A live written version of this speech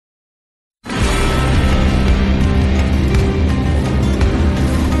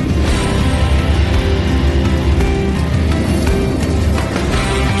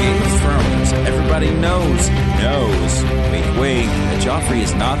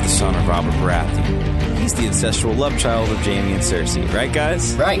not the son of Robert Baratheon. He's the ancestral love child of Jaime and Cersei, right,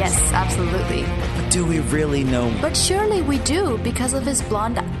 guys? Right. Yes, absolutely. But do we really know? But surely we do, because of his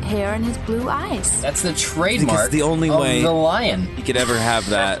blonde hair and his blue eyes. That's the trademark the only of way the lion. You could ever have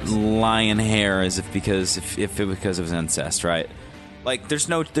that lion hair is because of his incest, right? Like, there's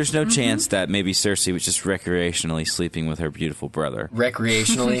no chance that maybe Cersei was just recreationally sleeping with her beautiful brother.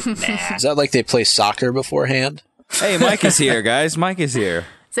 Recreationally? Nah. Is that like they play soccer beforehand? Hey, Mike is here, guys. Mike is here.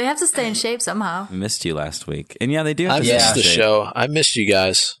 So you have to stay in shape somehow. I missed you last week. And yeah, they do have I to stay missed in the shape. show. I missed you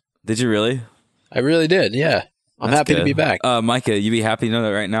guys. Did you really? I really did, yeah. I'm That's happy to good. be back. Micah, you be happy to know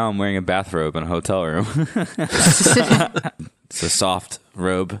that right now I'm wearing a bathrobe in a hotel room. It's a soft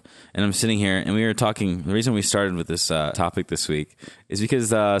robe, and I'm sitting here, and we were talking. The reason we started with this topic this week is because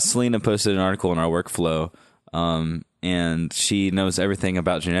Selena posted an article in our workflow, and she knows everything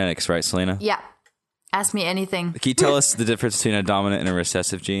about genetics, right, Selena? Yeah. Ask me anything. Can you tell us the difference between a dominant and a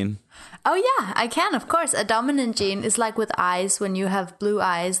recessive gene? Oh, yeah, I can, of course. A dominant gene is like with eyes. When you have blue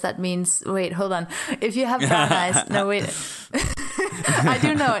eyes, that means... Wait, hold on. If you have brown eyes... No, wait. I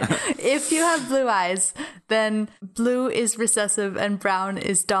do know it. If you have blue eyes, then blue is recessive and brown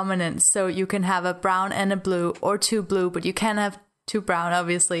is dominant. So you can have a brown and a blue, or two blue, but you can't have two brown,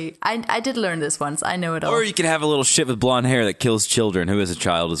 obviously. I did learn this once. I know it all. Or you could have a little shit with blonde hair that kills children who is a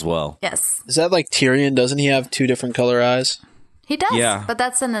child as well. Yes. Is that like Tyrion? Doesn't he have two different color eyes? He does, Yeah. but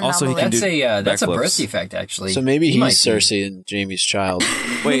that's an anomaly. Also, he can do That's a backflips. birth defect, actually. So maybe He might he's be. Cersei and Jaime's child.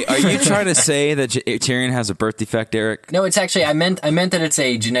 Wait, are you trying to say that Tyrion has a birth defect, Eric? No, it's actually I meant that it's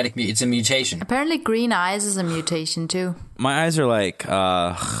a genetic it's a mutation. Apparently green eyes is a mutation, too. My eyes are like,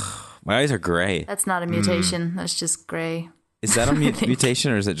 my eyes are gray. That's not a mutation. That's just gray. Is that a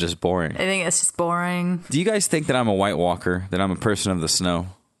mutation or is it just boring? I think it's just boring. Do you guys think that I'm a White Walker, that I'm a person of the snow?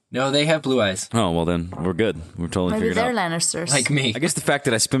 No, they have blue eyes. Oh, well then, we're good. We're totally Maybe figured they're out. Lannisters. Like me. I guess the fact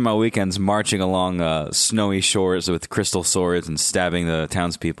that I spend my weekends marching along snowy shores with crystal swords and stabbing the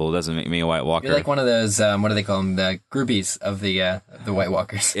townspeople doesn't make me a White Walker. You're like one of those, what do they call them? The groupies of the White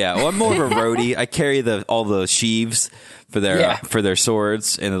Walkers. Yeah, well, I'm more of a roadie. I carry all the sheaves for their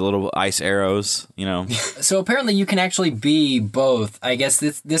swords and the little ice arrows, you know. So apparently you can actually be both. I guess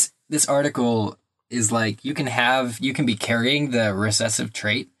this article is like you can be carrying the recessive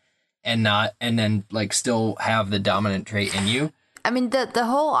trait and then like still have the dominant trait in you. I mean, the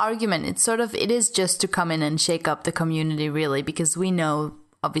whole argument, it is just to come in and shake up the community, really, because we know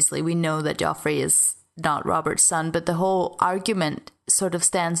that Joffrey is not Robert's son, but the whole argument sort of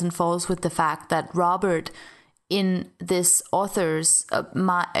stands and falls with the fact that Robert, in this author's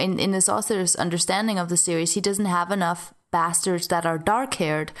understanding of the series, he doesn't have enough bastards that are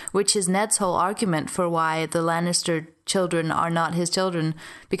dark-haired, which is Ned's whole argument for why the Lannister children are not his children,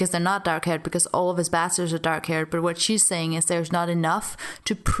 because they're not dark-haired, because all of his bastards are dark-haired. But what she's saying is there's not enough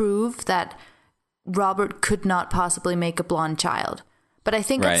to prove that Robert could not possibly make a blonde child. But I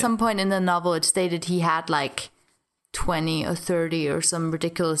think at some point in the novel it stated he had like 20 or 30 or some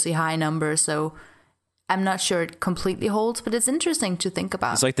ridiculously high number, so I'm not sure it completely holds, but it's interesting to think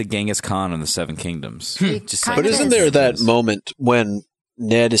about. It's like the Genghis Khan of the Seven Kingdoms. Just kind like But of isn't is. there that moment when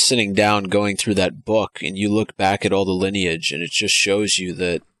Ned is sitting down going through that book and you look back at all the lineage and it just shows you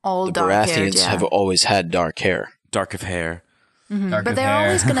that All the dark-haired, Baratheons yeah. have always had dark hair? dark of hair. Dark But of they're hair.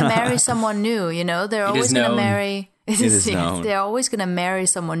 always going to marry someone new, you know? They're always going to known. marry... is known. They're always going to marry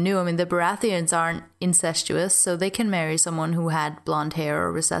someone new. I mean, the Baratheons aren't incestuous, so they can marry someone who had blonde hair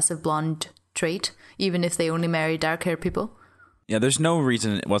or recessive blonde trait, even if they only marry dark-haired people. Yeah, there's no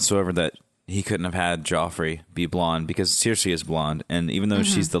reason whatsoever that he couldn't have had Joffrey be blonde, because Cersei is blonde, and even though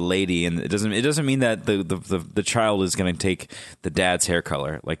she's the lady, and it doesn't mean that the child is going to take the dad's hair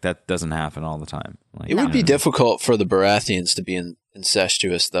color. Like, that doesn't happen all the time. Like, It would be difficult for the Baratheons to be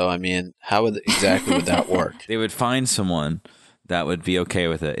incestuous, though. I mean, how exactly would that work? They would find someone that would be okay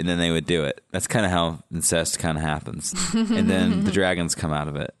with it, and then they would do it. That's kind of how incest kind of happens. And then the dragons come out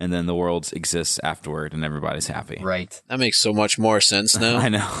of it, and then the world exists afterward, and everybody's happy. Right. That makes so much more sense now. I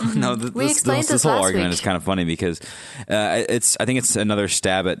know. No, We explained this this whole last argument week. is kind of funny because I think it's another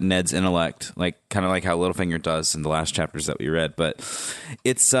stab at Ned's intellect, like kind of like how Littlefinger does in the last chapters that we read. But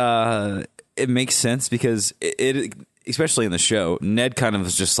it makes sense because it especially in the show, Ned kind of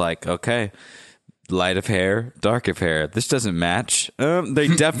was just like, okay, light of hair, dark of hair. This doesn't match. They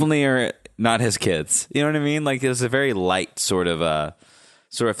definitely are not his kids. You know what I mean? Like, it was a very light sort of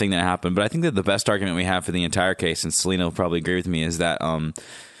thing that happened. But I think that the best argument we have for the entire case, and Selena will probably agree with me, is that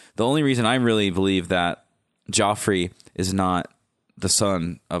the only reason I really believe that Joffrey is not the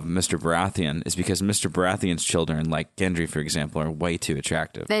son of Mr. Baratheon is because Mr. Baratheon's children, like Gendry, for example, are way too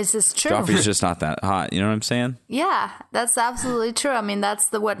attractive. This is true. Joffrey's just not that hot. You know what I'm saying? Yeah, that's absolutely true. I mean,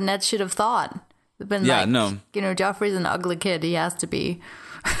 that's what Ned should have thought. Been Yeah, like, no. You know, Joffrey's an ugly kid. He has to be.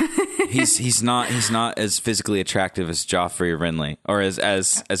 He's not as physically attractive as Joffrey or Renly, or as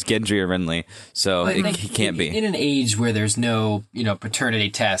Gendry or Renly. So But, like, he can't be. in an age where there's no,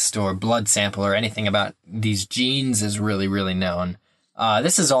 paternity test or blood sample or anything about these genes is really, really known.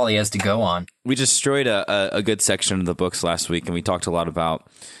 This is all he has to go on. We destroyed a good section of the books last week, and we talked a lot about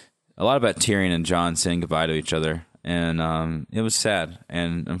Tyrion and Jon saying goodbye to each other, and it was sad.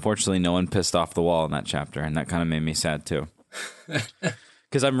 And unfortunately, no one pissed off the wall in that chapter, and that kind of made me sad too.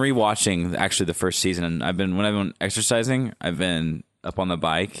 Because I'm rewatching actually the first season, and when I've been exercising, I've been up on the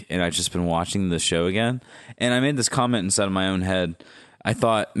bike, and I've just been watching the show again. And I made this comment inside of my own head. I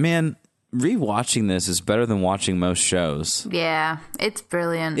thought, man, rewatching this is better than watching most shows. Yeah, it's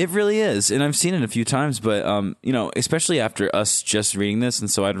brilliant. It really is, and I've seen it a few times, but especially after us just reading this,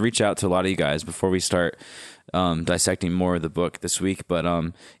 and so I'd reach out to a lot of you guys before we start dissecting more of the book this week.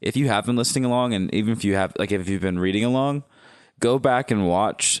 But if you have been listening along, and even if you have, like, if you've been reading along, go back and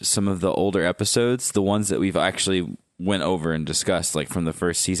watch some of the older episodes, the ones that we've actually went over and discussed, like from the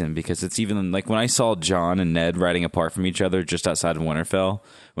first season, because it's even like when I saw Jon and Ned riding apart from each other just outside of Winterfell,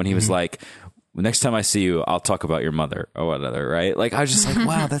 when he was like, next time I see you, I'll talk about your mother or whatever, right? Like, I was just like,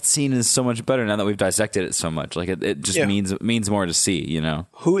 wow, that scene is so much better now that we've dissected it so much. Like, it just means more to see, you know?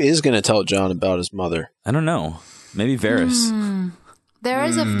 Who is going to tell Jon about his mother? I don't know. Maybe Varys. There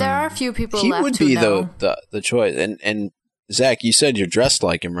are a few people He left would who be know. the choice. And Zach, you said you're dressed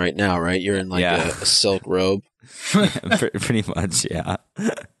like him right now, right? You're in like a silk robe. Pretty much, yeah.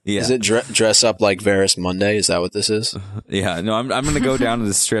 Yeah. Is it dress up like Varys Monday? Is that what this is? Yeah, no, I'm going to go down to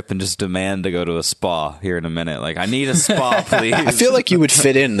the strip and just demand to go to a spa here in a minute. Like, I need a spa, please. I feel like you would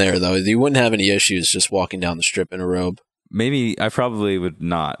fit in there, though. You wouldn't have any issues just walking down the strip in a robe. Maybe I probably would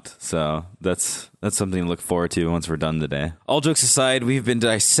not. So that's something to look forward to once we're done today. All jokes aside, we've been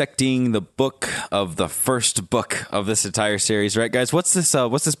dissecting the book of the first book of this entire series, right, guys? What's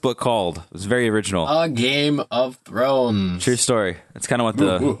this book called? It's very original. A Game of Thrones. True story. That's kind of what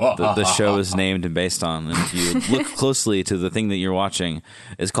the show is named and based on. And if you look closely to the thing that you're watching,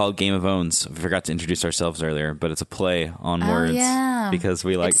 it's called Game of Owns. We forgot to introduce ourselves earlier, but it's a play on words because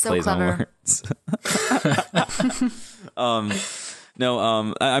we like plays on words. I'm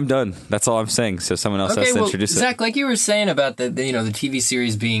done. That's all I'm saying. So someone else has to introduce it. Zach, like you were saying about the TV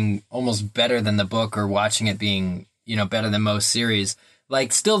series being almost better than the book, or watching it being, better than most series.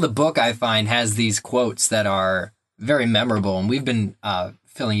 Like, still the book, I find, has these quotes that are very memorable, and we've been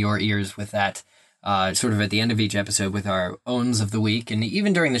filling your ears with that sort of at the end of each episode with our owns of the week, and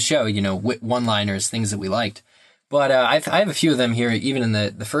even during the show, one-liners, things that we liked. But I have a few of them here, even in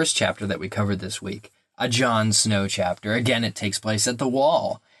the first chapter that we covered this week. A Jon Snow chapter. Again, it takes place at the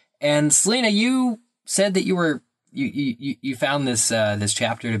Wall. And Selena, you said that you found this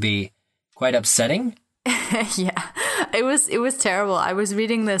chapter to be quite upsetting. Yeah, it was terrible. I was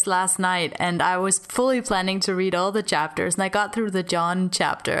reading this last night, and I was fully planning to read all the chapters, and I got through the Jon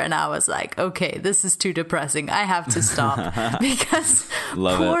chapter, and I was like, okay, this is too depressing. I have to stop. Because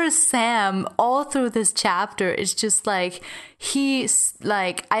poor Sam, all through this chapter, is just like, he's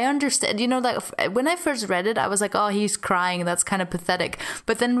like, I understand, like when I first read it, I was like, oh, he's crying. That's kind of pathetic.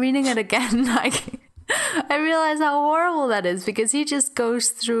 But then reading it again, like, I realize how horrible that is, because he just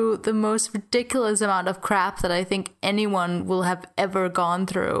goes through the most ridiculous amount of crap that I think anyone will have ever gone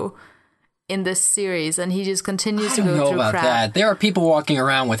through in this series, and he just continues to go through crap. I don't know about that. There are people walking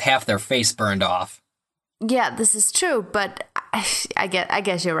around with half their face burned off. Yeah, this is true, but I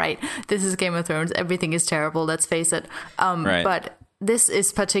guess you're right. This is Game of Thrones. Everything is terrible, let's face it. Right. But this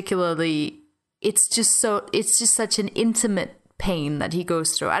is particularly, it's just such an intimate pain that he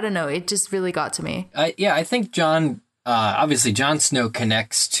goes through. I don't know. It just really got to me. I think obviously Jon Snow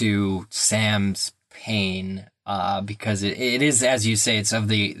connects to Sam's pain because it is, as you say, it's of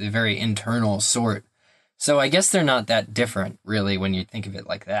the very internal sort. So I guess they're not that different, really, when you think of it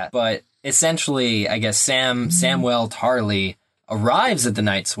like that. But essentially, I guess Samwell Tarly arrives at the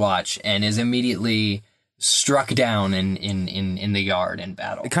Night's Watch and is immediately struck down in the yard in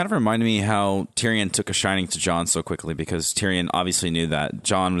battle. It kind of reminded me how Tyrion took a shining to Jon so quickly, because Tyrion obviously knew that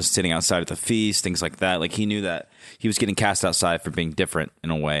Jon was sitting outside at the feast, things like that. Like, he knew that he was getting cast outside for being different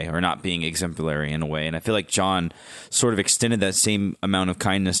in a way, or not being exemplary in a way. And I feel like Jon sort of extended that same amount of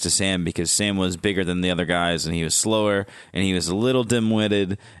kindness to Sam, because Sam was bigger than the other guys, and he was slower, and he was a little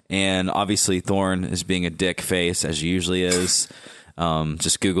dim-witted, and obviously Thorne is being a dick face, as he usually is.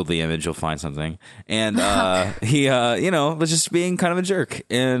 Just Google the image, you'll find something. And he, was just being kind of a jerk.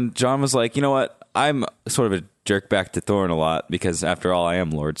 And Jon was like, you know what? I'm sort of a jerk back to Thorin a lot because, after all, I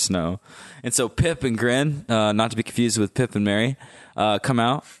am Lord Snow. And so Pip and Grin, not to be confused with Pip and Merry, come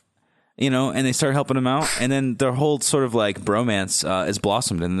out. And they start helping him out, and then their whole sort of like bromance is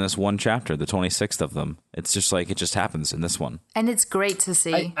blossomed in this one chapter, the 26th of them. It's just like it just happens in this one, and it's great to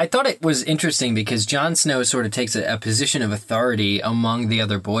see. I thought it was interesting because Jon Snow sort of takes a position of authority among the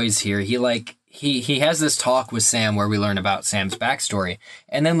other boys here. He has this talk with Sam where we learn about Sam's backstory,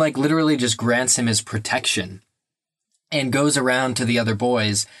 and then like literally just grants him his protection, and goes around to the other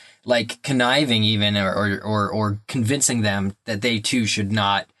boys, like conniving even or convincing them that they too should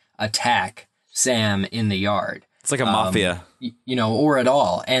not attack Sam in the yard. It's like a mafia, or at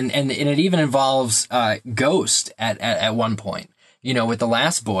all. And it even involves Ghost at one point, with the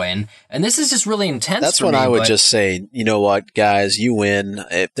last boy. And this is just really intense. That's when I would just say, you know what, guys, you win.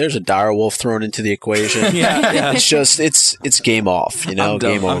 If there's a direwolf thrown into the equation, yeah. It's just it's game off. Game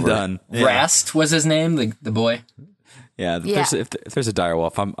over. I'm done. Yeah. Rast was his name, the boy. Yeah, if there's a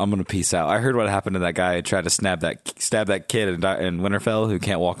direwolf, I'm gonna peace out. I heard what happened to that guy who tried to stab that kid in Winterfell who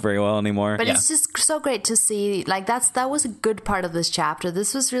can't walk very well anymore. But it's just so great to see. Like that was a good part of this chapter.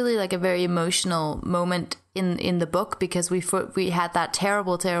 This was really like a very emotional moment in the book because we had that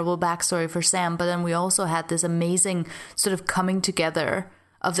terrible backstory for Sam, but then we also had this amazing sort of coming together.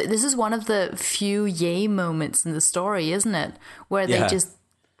 This is one of the few yay moments in the story, isn't it? Where they just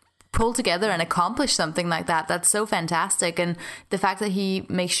pull together and accomplish something like that. That's so fantastic. And the fact that he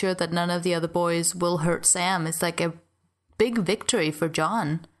makes sure that none of the other boys will hurt Sam is like a big victory for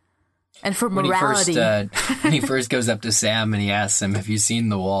Jon and for morality. When he first goes up to Sam and he asks him, have you seen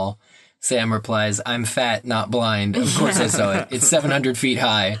the wall? Sam replies, I'm fat, not blind. Of course I saw it. It's 700 feet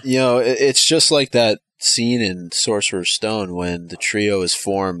high. It's just like that scene in Sorcerer's Stone when the trio is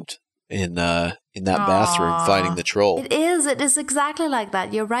formed in that bathroom fighting the troll. It is exactly like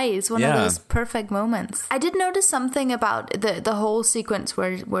that. You're right. It's one of those perfect moments. I did notice something about the whole sequence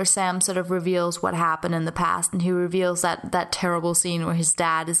where Sam sort of reveals what happened in the past, and he reveals that terrible scene where his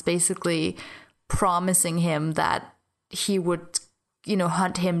dad is basically promising him that he would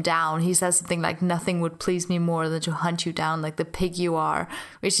hunt him down. He says something like, nothing would please me more than to hunt you down like the pig you are,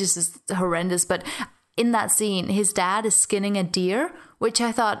 which is just horrendous. But in that scene, his dad is skinning a deer, which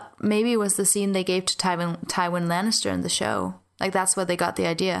I thought maybe was the scene they gave to Tywin Lannister in the show. Like, that's where they got the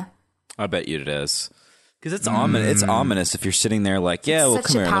idea. I bet you it is. Because it's ominous. It's ominous if you're sitting there like, come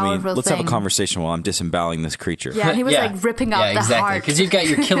here, let's have a conversation while I'm disemboweling this creature. Yeah, and he was like ripping out the heart. Because you've got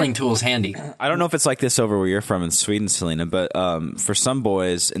your killing tools handy. I don't know if it's like this over where you're from in Sweden, Selena, but for some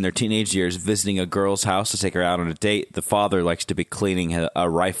boys in their teenage years visiting a girl's house to take her out on a date, the father likes to be cleaning a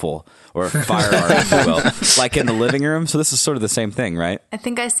rifle or a firearm, if you will, like in the living room. So this is sort of the same thing, right? I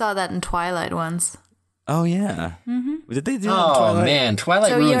think I saw that in Twilight once. Oh, yeah. Mm-hmm. Did they do that in Twilight? Oh, man.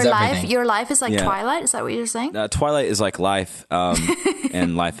 Twilight ruins everything. Your life is like Twilight? Is that what you're saying? Twilight is like life,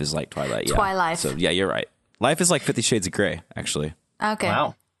 and life is like Twilight. Yeah. Twilight. So, yeah, you're right. Life is like 50 Shades of Grey, actually. Okay.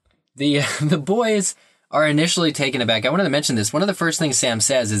 Wow. The boys are initially taken aback. I wanted to mention this. One of the first things Sam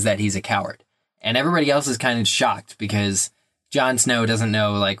says is that he's a coward. And everybody else is kind of shocked because Jon Snow doesn't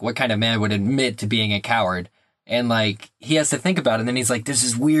know, like, what kind of man would admit to being a coward. And, like, he has to think about it. And then he's like, there's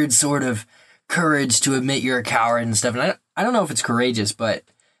this weird sort of courage to admit you're a coward and stuff. And I don't know if it's courageous, but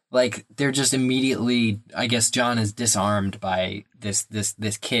like they're just immediately, I guess Jon is disarmed by this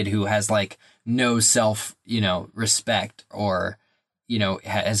kid who has like no self, respect or,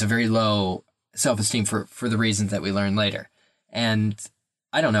 has a very low self-esteem for the reasons that we learn later. And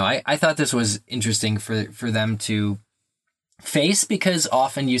I don't know. I thought this was interesting for them to face because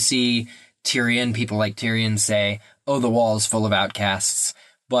often you see people like Tyrion say, oh, the wall is full of outcasts.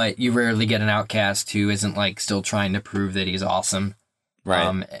 But you rarely get an outcast who isn't like still trying to prove that he's awesome,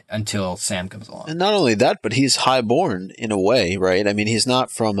 right? Until Sam comes along. And not only that, but he's highborn in a way, right? I mean, he's not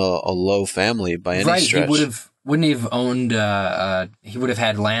from a low family by any stretch. He wouldn't have owned. He would have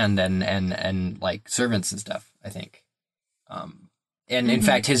had land and like servants and stuff. I think. In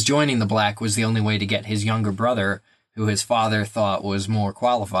fact, his joining the Black was the only way to get his younger brother, who his father thought was more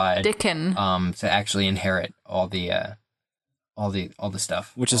qualified, Dickon, to actually inherit all the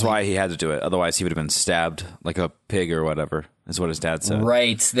stuff. Which is why he had to do it. Otherwise, he would have been stabbed like a pig or whatever, is what his dad said.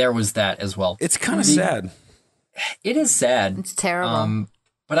 Right. There was that as well. It's kind of sad. It is sad. It's terrible.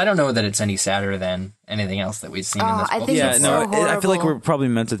 But I don't know that it's any sadder than anything else that we've seen in this book. I think it's so horrible. I feel like we're probably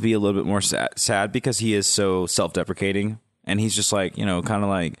meant to be a little bit more sad because he is so self-deprecating. And he's just like, kind of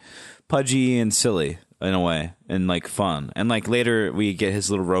like pudgy and silly in a way and like fun. And like later we get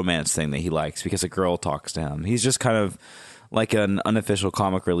his little romance thing that he likes because a girl talks to him. He's just kind of like an unofficial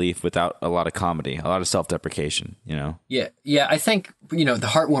comic relief without a lot of comedy, a lot of self-deprecation, you know? Yeah. I think, the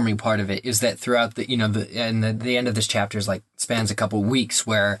heartwarming part of it is that throughout the end of this chapter is like spans a couple weeks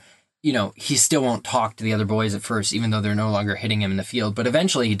where, he still won't talk to the other boys at first, even though they're no longer hitting him in the field. But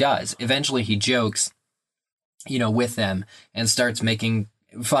eventually he does. Eventually he jokes, with them and starts making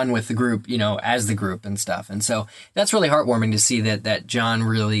fun with the group, as the group and stuff. And so that's really heartwarming to see that John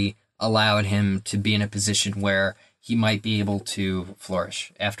really allowed him to be in a position where he might be able to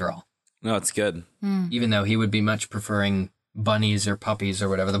flourish after all. No, it's good. Even though he would be much preferring bunnies or puppies or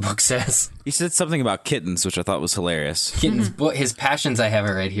whatever the book says. He said something about kittens, which I thought was hilarious. Kittens, his passions, I have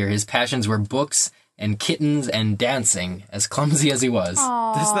it right here. His passions were books and kittens and dancing, as clumsy as he was.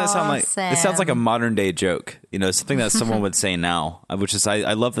 Doesn't that sound like Sam. it sounds like a modern day joke? Something that someone would say now. Which is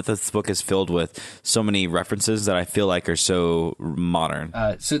I love that this book is filled with so many references that I feel like are so modern.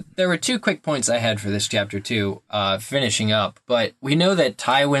 So there were 2 quick points I had for this chapter too, finishing up. But we know that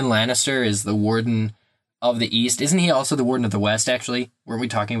Tywin Lannister is the Warden of the East. Isn't he also the Warden of the West, actually? Weren't we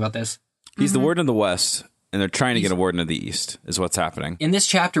talking about this? He's the Warden of the West, and they're trying to get a Warden of the East, is what's happening. In this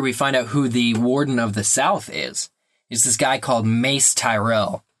chapter, we find out who the Warden of the South is. It's this guy called Mace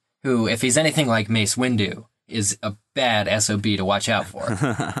Tyrell, who, if he's anything like Mace Windu, is a bad SOB to watch out for.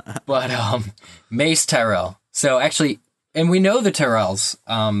 But Mace Tyrell. So actually, and we know the Tyrells.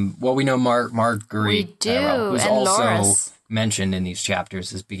 We know Marguerite We do, Tyrell, who's and also Loras. mentioned in these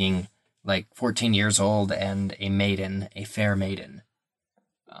chapters as being like 14 years old and a maiden, a fair maiden.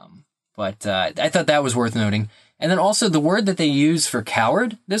 But I thought that was worth noting. And then also the word that they use for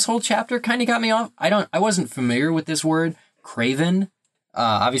coward this whole chapter kind of got me off. I wasn't familiar with this word, craven.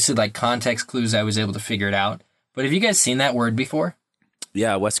 Obviously, like context clues, I was able to figure it out. But have you guys seen that word before?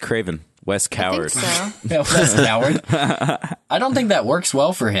 Yeah, Wes Craven. Wes Coward. I think so. No, that's coward. I don't think that works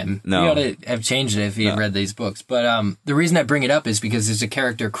well for him. No. He ought to have changed it if he had read these books. But the reason I bring it up is because there's a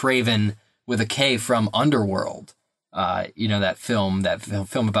character, Craven, with a K from Underworld. That film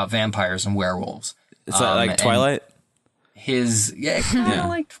about vampires and werewolves. It's like Twilight? Kind of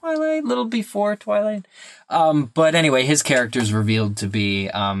like Twilight, a little before Twilight. But anyway, his character's revealed to be,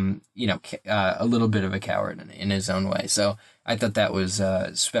 a little bit of a coward in his own way. So I thought that was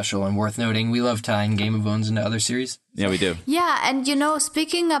special and worth noting. We love tying Game of Thrones into other series. Yeah, we do. Yeah, and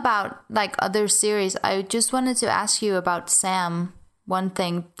speaking about like other series, I just wanted to ask you about Sam. One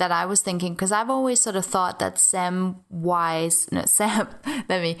thing that I was thinking, because I've always sort of thought that Sam, let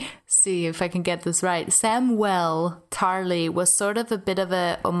me see if I can get this right. Samwell Tarly was sort of a bit of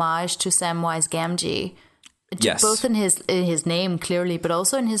a homage to Samwise Gamgee. Yes. Both in his name, clearly, but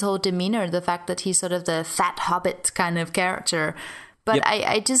also in his whole demeanor, the fact that he's sort of the fat hobbit kind of character. But Yep.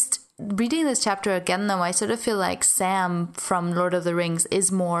 I just, reading this chapter again, though, I sort of feel like Sam from Lord of the Rings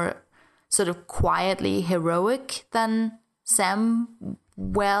is more sort of quietly heroic than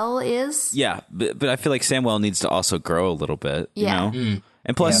Samwell is. Yeah, but I feel like Samwell needs to also grow a little bit, Yeah. you know?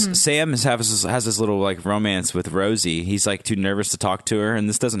 And plus, Sam has this little like romance with Rosie. He's like too nervous to talk to her, and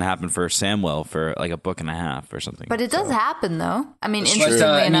this doesn't happen for Samwell for like a book and a half or something. But it does happen, though. I mean, But,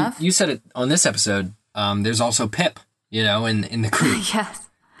 interestingly enough. you said it on this episode. There's also Pip, in the group. Yes.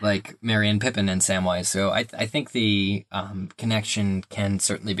 Like Merry and Pippin and Samwise. So I think the connection can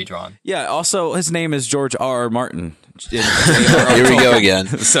certainly be drawn. Yeah, also his name is George R. Martin. Here we go again.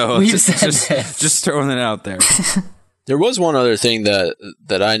 So We've just, said just, this. just throwing it out there. There was one other thing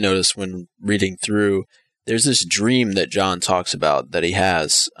that I noticed when reading through. There's this dream that John talks about that he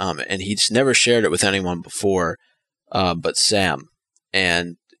has, and he's never shared it with anyone before, but Sam.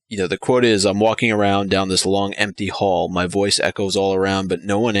 And the quote is, "I'm walking around down this long empty hall. My voice echoes all around, but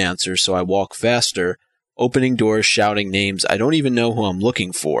no one answers, so I walk faster, opening doors, shouting names. I don't even know who I'm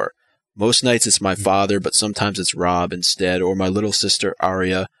looking for. Most nights it's my father, but sometimes it's Rob instead, or my little sister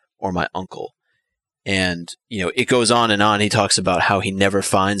Arya, or my uncle." And, it goes on and on. He talks about how he never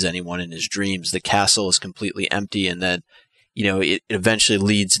finds anyone in his dreams. The castle is completely empty, and then, it eventually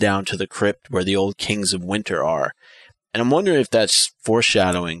leads down to the crypt where the old kings of winter are. And I'm wondering if that's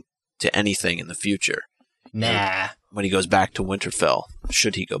foreshadowing to anything in the future. Nah. When he goes back to Winterfell.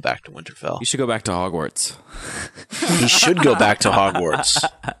 Should he go back to Winterfell? You should go back to Hogwarts. He should go back to Hogwarts.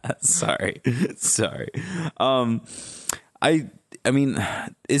 Sorry. I mean,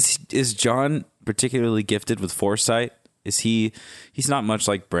 is John particularly gifted with foresight? He's not much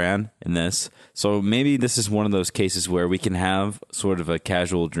like Bran in this. So maybe this is one of those cases where we can have sort of a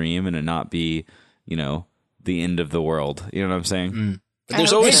casual dream and it not be, the end of the world. You know what I'm saying? But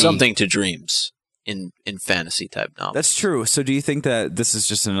there's always something to dreams. in fantasy type novels. That's true. So do you think that this is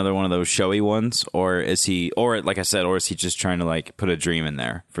just another one of those showy ones, or is he, or like I said, or is he just trying to like put a dream in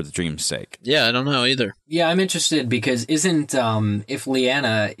there for the dream's sake? Yeah, I don't know either. Yeah, I'm interested because isn't if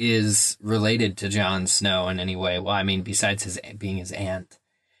Lyanna is related to Jon Snow in any way? Well, I mean, besides being his aunt,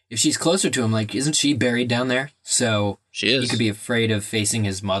 if she's closer to him, like, isn't she buried down there? So She is. he could be afraid of facing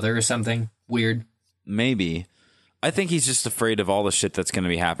his mother or something weird. Maybe. I think he's just afraid of all the shit that's going to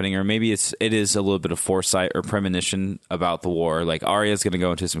be happening, or maybe it is a little bit of foresight or premonition about the war. Like Arya's going to go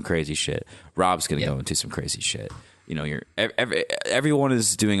into some crazy shit. Rob's going to go into some crazy shit. You know, everyone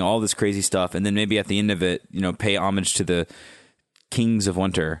is doing all this crazy stuff, and then maybe at the end of it, you know, pay homage to the Kings of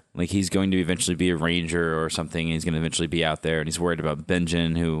Winter. Like he's going to eventually be a ranger or something. And he's going to eventually be out there, and he's worried about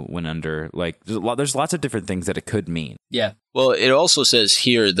Benjen who went under. Like there's lots of different things that it could mean. Yeah. Well, it also says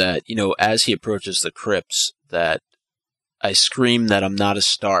here that, you know, as he approaches the crypts, that I scream that I'm not a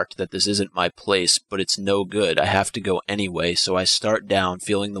Stark, that this isn't my place, but it's no good. I have to go anyway, so I start down,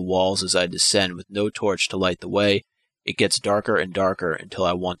 feeling the walls as I descend with no torch to light the way. It gets darker and darker until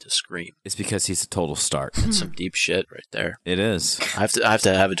I want to scream. It's because he's a total Stark. That's some deep shit right there. It is. I have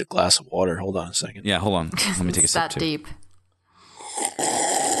to have a glass of water. Hold on a second. Yeah, hold on. Let me take a It's sip that too. deep.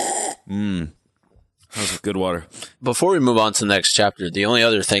 That was good water. Before we move on to the next chapter, the only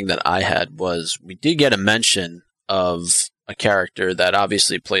other thing that I had was we did get a mention of a character that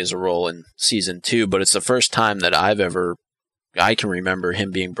obviously plays a role in season 2, but it's the first time that I can remember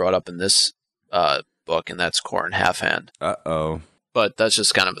him being brought up in this book, and that's Qhorin Halfhand. Uh-oh. But that's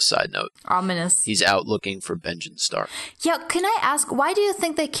just kind of a side note. Ominous. He's out looking for Benjen Stark. Yeah, can I ask, why do you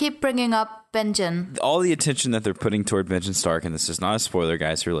think they keep bringing up Benjen? All the attention that they're putting toward Benjen Stark, and this is not a spoiler,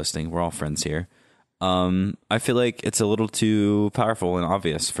 guys who are listening, we're all friends here. I feel like it's a little too powerful and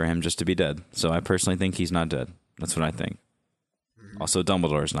obvious for him just to be dead. So I personally think he's not dead. That's what I think. Also,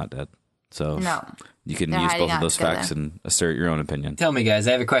 Dumbledore's not dead. So No. you can They're use hiding both of out those together. facts and assert your own opinion. Tell me, guys,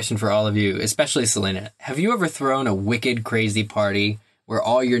 I have a question for all of you, especially Selena. Have you ever thrown a wicked, crazy party where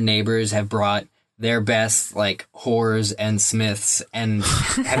all your neighbors have brought their best, like, whores and smiths, and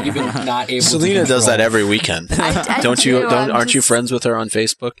have you been not able to Selena does control- that every weekend. I Don't do, you? I'm Aren't you just- friends with her on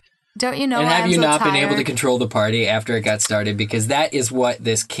Facebook? Don't you know And why have I'm you so not been able to tired? control the party after it got started? Because that is what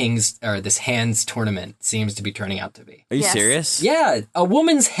this this hands tournament seems to be turning out to be. Are you Yes. serious? Yeah, a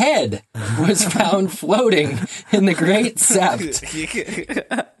woman's head was found floating in the Great Sept.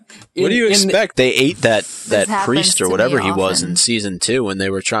 What do you expect? They ate that happens priest or to whatever me he was often. in season 2 when they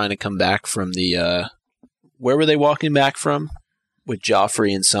were trying to come back from the. Where were they walking back from? With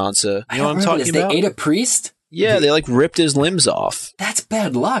Joffrey and Sansa. You know what I'm talking about? They ate a priest? Yeah, they like ripped his limbs off. That's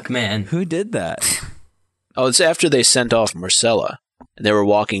bad luck, man. Who did that? Oh, it's after they sent off Marcella and they were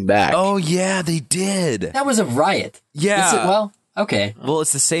walking back. Oh, yeah, they did. That was a riot. Yeah. Is it- well, okay. Well,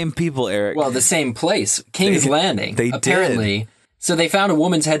 it's the same people, Eric. Well, the same place, King's Landing. they apparently. So they found a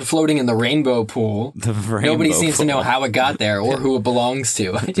woman's head floating in the rainbow pool. The rainbow Nobody seems to know pool. how it got there or who it belongs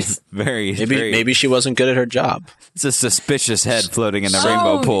to. I just Maybe she wasn't good at her job. It's a suspicious head floating in the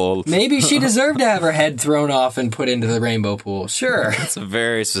rainbow pool. Maybe she deserved to have her head thrown off and put into the rainbow pool. Sure. It's a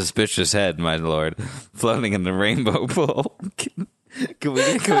very suspicious head, my lord, floating in the rainbow pool. Can we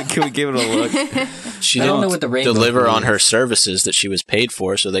give it a look? She I don't know didn't what the rainbow deliver pool on her is. services that she was paid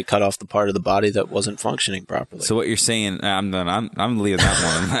for, so they cut off the part of the body that wasn't functioning properly. So what you're saying? I'm done. I'm leaving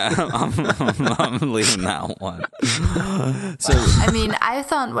that one. I'm leaving that one. So I mean, I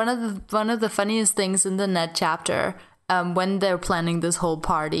thought one of the funniest things in the Ned chapter, when they're planning this whole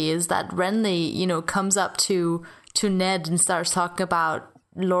party, is that Renly, you know, comes up to Ned and starts talking about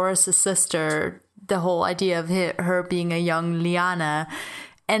Loras' sister, the whole idea of her being a young Lyanna,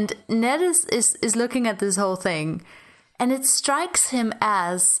 and Ned is looking at this whole thing, and it strikes him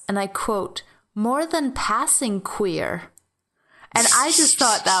as, and I quote, "more than passing queer." And I just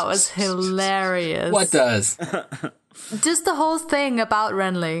thought that was hilarious. What does? Just the whole thing about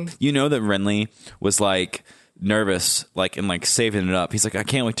Renly. you know that Renly was like nervous, like and like saving it up. He's like, I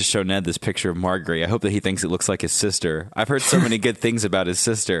can't wait to show Ned this picture of Margaery. I hope that he thinks it looks like his sister. I've heard so many good things about his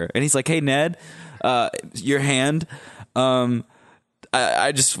sister. And he's like, hey Ned, your hand.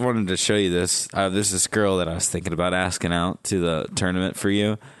 I just wanted to show you this. There's this girl that I was thinking about asking out to the tournament for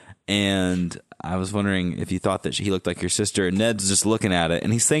you, and I was wondering if you thought that he looked like your sister. And Ned's just looking at it,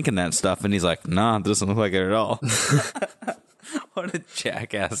 and he's thinking that stuff, and he's like, nah, it doesn't look like it at all. What a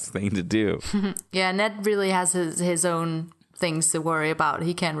jackass thing to do. Yeah, Ned really has his own things to worry about.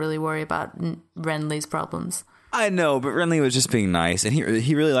 He can't really worry about Renly's problems. I know, but Renly was just being nice, and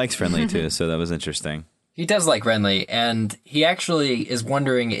he really likes Renly too, so that was interesting. He does like Renly, and he actually is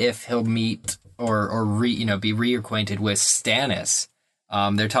wondering if he'll meet or be reacquainted with Stannis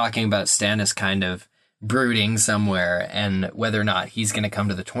They're talking about Stannis kind of brooding somewhere and whether or not he's going to come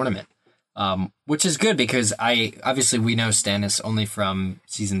to the tournament, which is good because obviously we know Stannis only from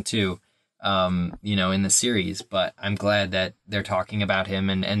season 2, in the series, but I'm glad that they're talking about him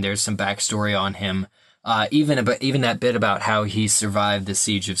and there's some backstory on him. Even that bit about how he survived the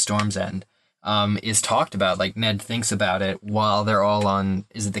siege of Storm's End is talked about. Like Ned thinks about it while they're all on,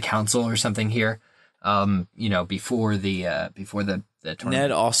 is it the council or something here? Before the tournament.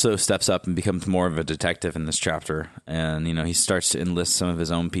 Ned also steps up and becomes more of a detective in this chapter, and he starts to enlist some of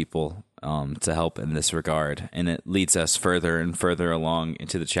his own people to help in this regard, and it leads us further and further along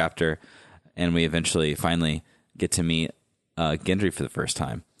into the chapter, and we eventually finally get to meet Gendry for the first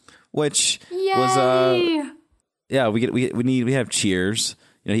time, which was we have cheers.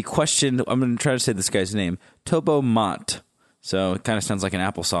 He questioned. I'm going to try to say this guy's name, Tobo Mott. So it kind of sounds like an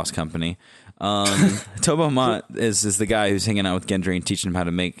applesauce company. Tobo Mott is the guy who's hanging out with Gendry and teaching him how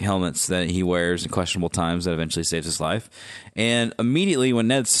to make helmets that he wears in questionable times that eventually saves his life. And immediately when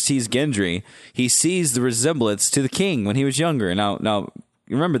Ned sees Gendry, he sees the resemblance to the king when he was younger. Now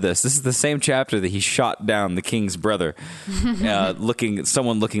remember this. This is the same chapter that he shot down the king's brother, looking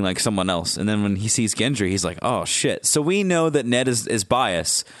like someone else. And then when he sees Gendry, he's like, oh, shit. So we know that Ned is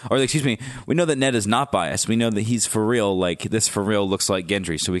biased. Or, excuse me, we know that Ned is not biased. We know that he's for real. Like, this for real looks like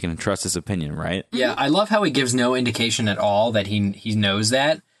Gendry, so we can trust his opinion, right? Yeah, I love how he gives no indication at all that he knows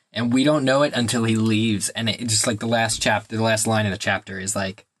that. And we don't know it until he leaves. And it just like the last line of the chapter is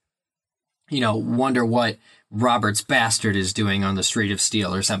like, wonder what Robert's bastard is doing on the Street of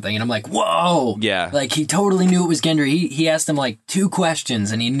Steel or something. And I'm like, whoa. Yeah. Like he totally knew it was Gendry. He asked him like 2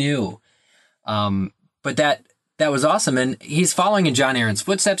 questions and he knew. But that was awesome. And he's following in Jon Arryn's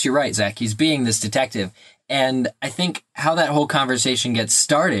footsteps. You're right, Zach. He's being this detective. And I think how that whole conversation gets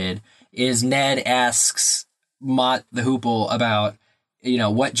started is Ned asks Mott the Hoople about,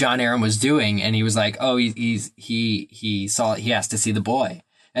 what Jon Arryn was doing. And he was like, oh, he has to see the boy.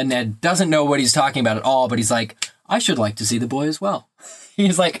 And Ned doesn't know what he's talking about at all, but he's like, I should like to see the boy as well.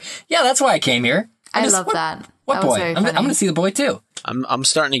 He's like, yeah, that's why I came here. I love that. What that boy? I'm going to see the boy too. I'm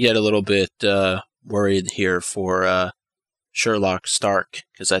starting to get a little bit worried here for Sherlock Stark,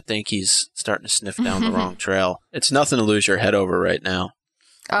 because I think he's starting to sniff down the wrong trail. It's nothing to lose your head over right now.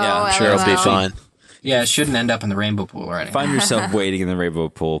 Oh, yeah, I'm sure it'll be fine. Yeah, it shouldn't end up in the rainbow pool or anything. Find yourself waiting in the rainbow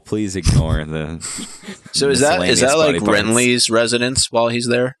pool. Please ignore the. So is that like Renly's residence while he's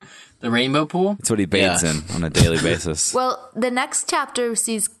there? The rainbow pool? That's what he bathes in on a daily basis. Well, the next chapter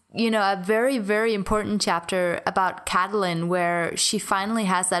sees, a very, very important chapter about Catelyn, where she finally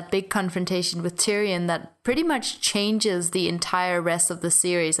has that big confrontation with Tyrion that pretty much changes the entire rest of the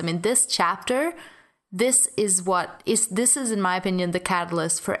series. I mean, this chapter. This is in my opinion the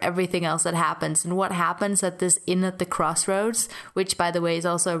catalyst for everything else that happens, and what happens at this Inn at the Crossroads, which by the way is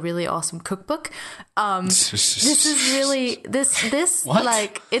also a really awesome cookbook. This is really this what?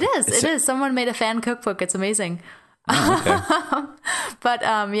 Like it is someone made a fan cookbook. It's amazing. Oh, okay. But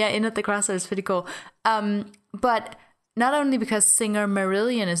Inn at the Crossroads is pretty cool. But not only because singer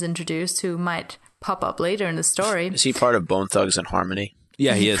Marillion is introduced, who might pop up later in the story. Is he part of Bone Thugs and Harmony?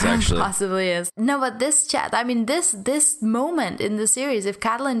 Yeah, he is actually. Possibly is. No, but this moment in the series, if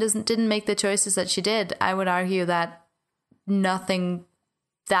Catelyn didn't make the choices that she did, I would argue that nothing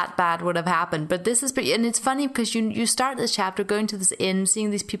that bad would have happened. But this is pretty, and it's funny because you start this chapter going to this inn,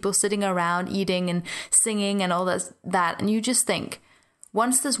 seeing these people sitting around eating and singing and all that, and you just think,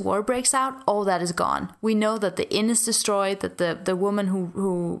 once this war breaks out, all that is gone. We know that the inn is destroyed, that the woman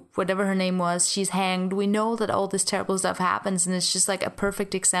who whatever her name was, she's hanged. We know that all this terrible stuff happens, and it's just like a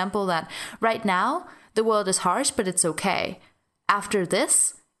perfect example that right now the world is harsh, but it's okay. After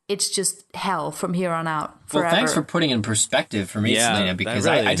this, it's just hell from here on out forever. Well, thanks for putting in perspective for me, Selena, because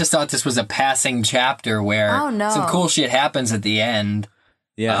I just thought this was a passing chapter where some cool shit happens at the end.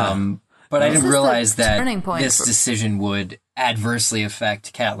 Yeah. But I didn't realize that this decision would adversely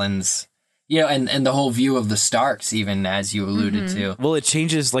affect Catelyn's, and the whole view of the Starks, even as you alluded to. Well, it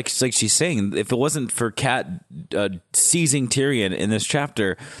changes, like she's saying. If it wasn't for Cat seizing Tyrion in this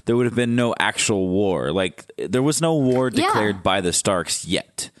chapter, there would have been no actual war. Like there was no war declared by the Starks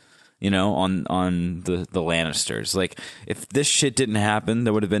yet. On the Lannisters. Like if this shit didn't happen,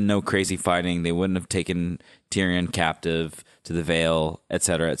 there would have been no crazy fighting. They wouldn't have taken Tyrion captive to the Vale, et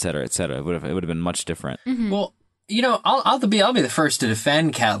cetera, et cetera, et cetera. It would have been much different. Mm-hmm. Well, I'll be the first to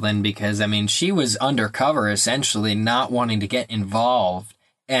defend Catelyn because she was undercover, essentially not wanting to get involved,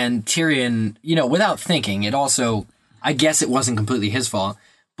 and Tyrion, without thinking, it also, I guess it wasn't completely his fault,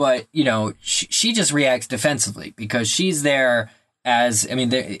 but she just reacts defensively because she's there as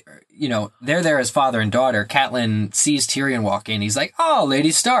they're there as father and daughter. Catelyn sees Tyrion walk in. He's like, "Oh,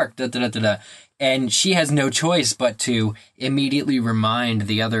 Lady Stark." Da, da, da, da, da. And she has no choice but to immediately remind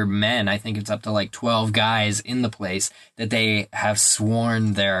the other men, I think it's up to like 12 guys in the place, that they have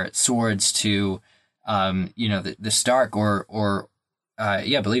sworn their swords to, the Stark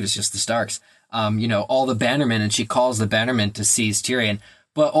I believe it's just the Starks, all the bannermen, and she calls the bannermen to seize Tyrion.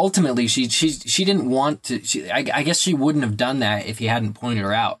 But ultimately, she didn't want to, I guess she wouldn't have done that if he hadn't pointed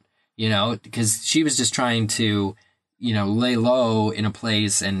her out, because she was just trying to, lay low in a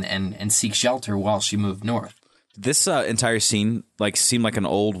place and seek shelter while she moved north. This entire scene seemed like an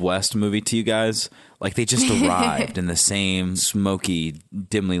old West movie to you guys. Like they just arrived in the same smoky,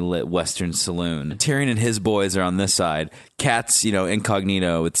 dimly lit Western saloon. Tyrion and his boys are on this side. Kat's,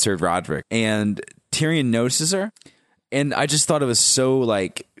 incognito with Sir Roderick. And Tyrion notices her. And I just thought it was so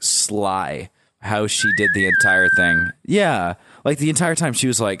sly how she did the entire thing. Yeah. Like the entire time she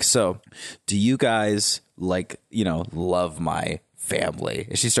was like, "So do you guys love my family?"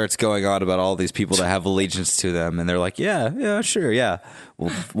 And she starts going on about all these people that have allegiance to them. And they're like, yeah, sure. Yeah.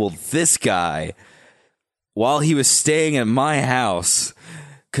 Well, this guy, while he was staying at my house,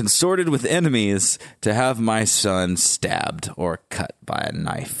 consorted with enemies to have my son stabbed or cut by a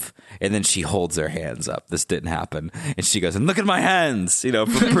knife. And then she holds her hands up. This didn't happen. And she goes, "And look at my hands, for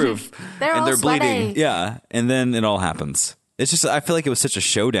proof." They're they're sweaty. bleeding. Yeah. And then it all happens. It's just, I feel like it was such a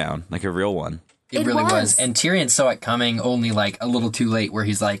showdown, like a real one. It really was. And Tyrion saw it coming only a little too late, where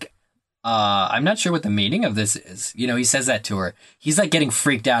he's like, I'm not sure what the meaning of this is. He says that to her. He's getting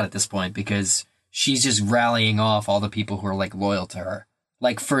freaked out at this point because she's just rallying off all the people who are loyal to her,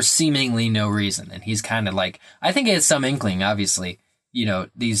 for seemingly no reason. And he's kind of I think he has some inkling, obviously,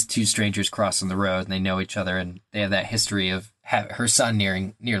 these two strangers crossing the road and they know each other and they have that history of her son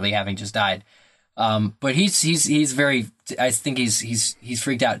nearly having just died. But he's very, I think he's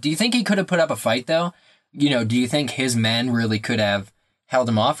freaked out. Do you think he could have put up a fight though? Do you think his men really could have held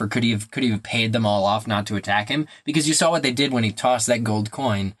him off, or could he have paid them all off not to attack him? Because you saw what they did when he tossed that gold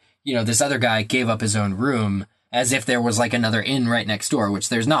coin. This other guy gave up his own room as if there was another inn right next door, which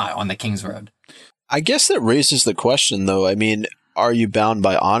there's not on the King's Road. I guess that raises the question though. I mean, are you bound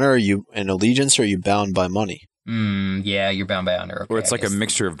by honor? Are you an allegiance? Or are you bound by money? Yeah, you're bound by honor. Okay, or it's a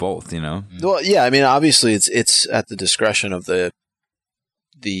mixture of both, Well, yeah, I mean, obviously it's at the discretion of the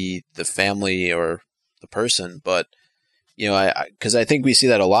family or the person, but because I think we see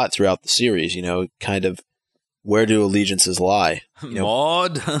that a lot throughout the series, kind of where do allegiances lie?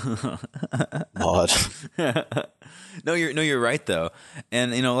 Maud. Maud. No, you're right though,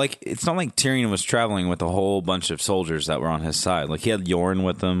 and it's not like Tyrion was traveling with a whole bunch of soldiers that were on his side. He had Yorn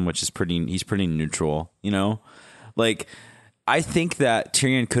with him, which is he's pretty neutral. I think that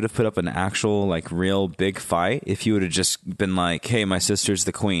Tyrion could have put up an actual real big fight if he would have just been like, "Hey, my sister's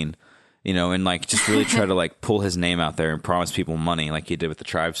the queen," and just really try to pull his name out there and promise people money like he did with the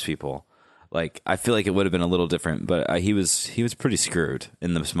tribes people. I feel like it would have been a little different, but he was pretty screwed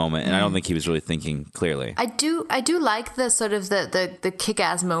in this moment, and I don't think he was really thinking clearly. I do like the sort of the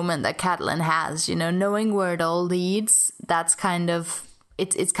kick-ass moment that Catelyn has, knowing where it all leads. That's kind of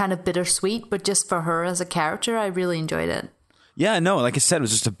it's kind of bittersweet, but just for her as a character, I really enjoyed it. Yeah, no, like I said, it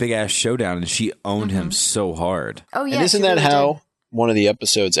was just a big ass showdown, and she owned him so hard. Oh yeah, and isn't that how one of the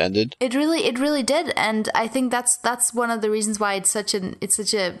episodes ended? It really did, and I think that's one of the reasons why it's such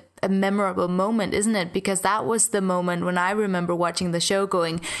a memorable moment, isn't it? Because that was the moment when I remember watching the show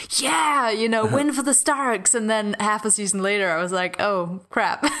going, yeah, win for the Starks, and then half a season later I was like, oh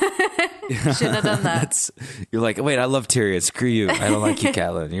crap, shouldn't have done that. You're like, wait, I love Tyrion, screw you, I don't like you,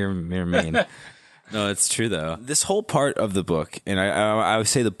 Catelyn, you're mean. No, it's true though. This whole part of the book, and I would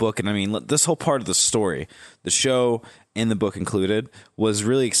say the book, and I mean this whole part of the story, the show and the book included, was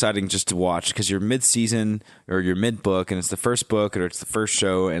really exciting just to watch because you're mid-season or you're mid-book, and it's the first book or it's the first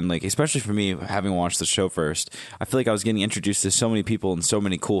show, and especially for me, having watched the show first, I feel like I was getting introduced to so many people and so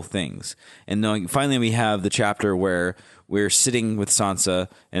many cool things. And knowing finally we have the chapter where we're sitting with Sansa,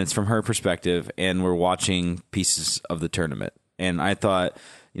 and it's from her perspective, and we're watching pieces of the tournament. And I thought,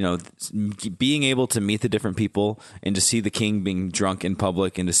 being able to meet the different people and to see the king being drunk in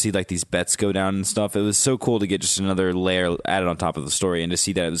public and to see these bets go down and stuff, it was so cool to get just another layer added on top of the story and to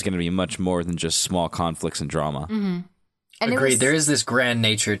see that it was going to be much more than just small conflicts and drama. Mm-hmm. And agreed. There is this grand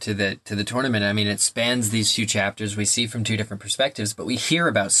nature to the tournament. I mean, it spans these two chapters. We see from two different perspectives, but we hear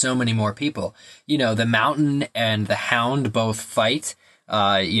about so many more people. The Mountain and the Hound both fight,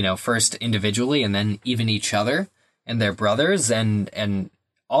 first individually and then even each other and their brothers, and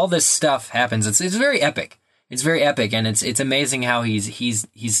all this stuff happens. It's very epic. It's very epic, and it's amazing how he's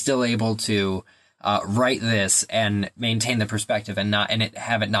still able to write this and maintain the perspective and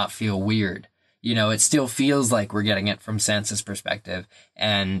have it not feel weird. You know, it still feels like we're getting it from Sansa's perspective.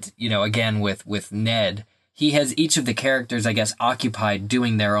 And, you know, again, with Ned, he has each of the characters, I guess, occupied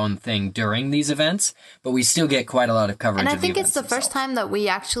doing their own thing during these events, but we still get quite a lot of coverage. And I of think the it's the events first time that we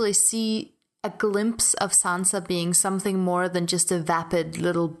actually see a glimpse of Sansa being something more than just a vapid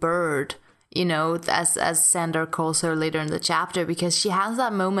little bird, you know, as Sandor calls her later in the chapter, because she has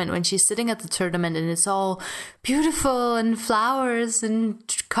that moment when she's sitting at the tournament and it's all beautiful and flowers and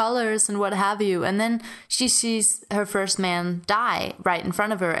colors and what have you. And then she sees her first man die right in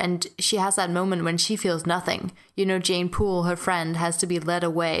front of her. And she has that moment when she feels nothing. You know, Jane Poole, her friend, has to be led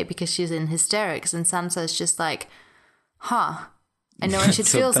away because she's in hysterics. And Sansa is just like, huh. I know I should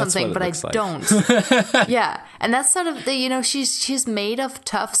So feel that's something, what it but I looks like. don't. Yeah. And that's sort of the, you know, she's made of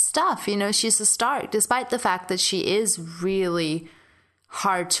tough stuff. You know, she's a Stark, despite the fact that she is really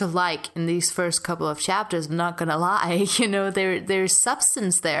hard to like in these first couple of chapters. I'm not going to lie. You know, there's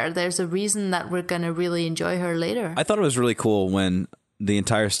substance there. There's a reason that we're going to really enjoy her later. I thought it was really cool when the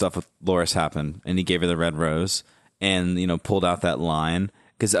entire stuff with Loras happened and he gave her the red rose and, you know, pulled out that line.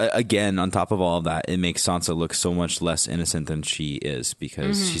 Because, again, on top of all of that, it makes Sansa look so much less innocent than she is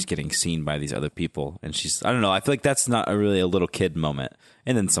because she's getting seen by these other people. And she's, I don't know, I feel like that's not really a little kid moment.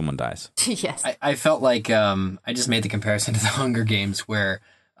 And then someone dies. Yes. I felt like I just made the comparison to the Hunger Games where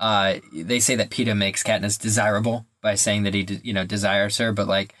they say that Peeta makes Katniss desirable by saying that he desires her. But,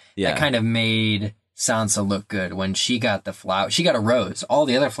 like, that kind of made Sansa look good when she got the flower. She got a rose. All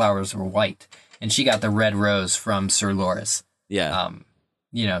the other flowers were white. And she got the red rose from Sir Loras. Yeah.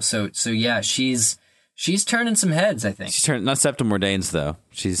 You know, so yeah, she's turning some heads, I think. She's turning, not Septa Mordanes, though.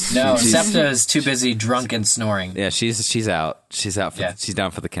 She's Septa is too busy drunk and snoring. Yeah, she's out. She's out. She's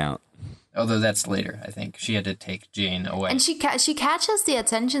down for the count. Although that's later, I think she had to take Jane away. And she catches the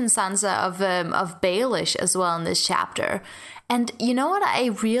attention, Sansa, of Baelish as well in this chapter. And you know what I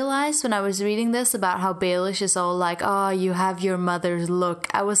realized when I was reading this about how Baelish is all like, oh, you have your mother's look.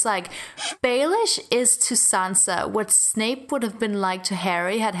 I was like, Baelish is to Sansa what Snape would have been like to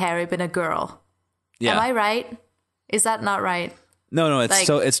Harry had Harry been a girl. Yeah. Am I right? Is that not right? No, it's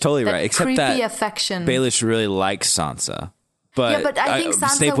Like, it's totally that right. Except creepy that affection. Baelish really likes Sansa. But, Yeah, but I think Sansa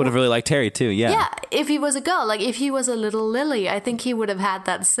Snape would have really liked Harry, too. Yeah. Yeah, if he was a girl, like if he was a little Lily, I think he would have had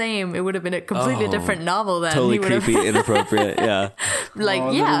that same. It would have been a completely different novel then. Totally He would have- creepy, inappropriate. Yeah. like,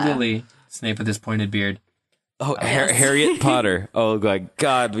 oh, yeah. little Lily. Snape with his pointed beard. Oh, Harriet Potter. Oh, my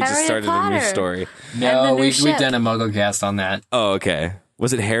God. We just Harriet started a new Potter. story. No, the new we've ship. done a Muggle cast on that. Oh, okay.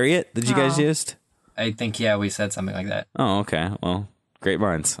 Was it Harriet that you guys Oh. used? I think, yeah, we said something like that. Oh, okay. Well, great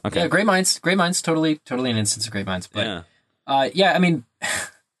minds. Okay. Yeah, great minds. Great minds. Totally an instance of great minds. But Yeah. yeah, I mean,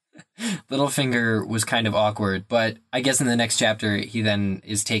 Littlefinger was kind of awkward, but I guess in the next chapter he then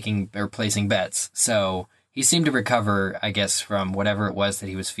is taking or placing bets. So he seemed to recover, I guess, from whatever it was that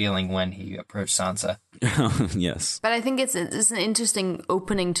he was feeling when he approached Sansa. Yes. But I think it's an interesting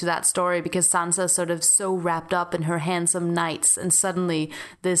opening to that story because Sansa's sort of so wrapped up in her handsome knights, and suddenly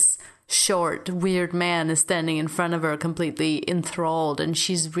this short, weird man is standing in front of her completely enthralled, and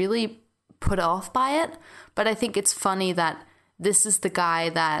she's really put off by it. But I think it's funny that this is the guy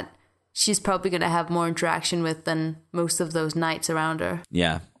that she's probably going to have more interaction with than most of those knights around her.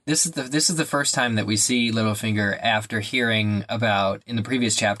 Yeah. This is the first time that we see Littlefinger after hearing about in the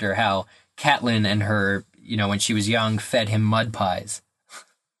previous chapter how Catelyn and her, you know, when she was young, fed him mud pies.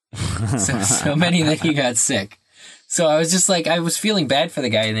 so many that he got sick. So I was just like, I was feeling bad for the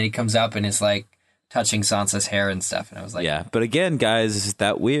guy, and then he comes up and is like touching Sansa's hair and stuff, and I was like, Yeah. But again, guys, is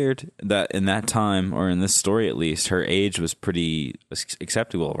that weird that in that time, or in this story at least, her age was pretty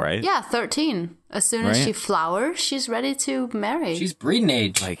acceptable, right? Yeah, 13. As soon as Right. she flowers, she's ready to marry. she's breeding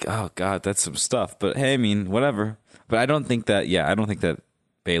age. Like, oh God, that's some stuff. But hey, I mean, whatever. But I don't think that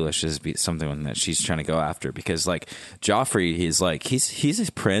Baelish is something that she's trying to go after, because like Joffrey, he's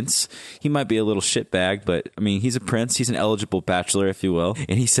a prince. He might be a little shitbag, but I mean, he's a prince. He's an eligible bachelor, if you will.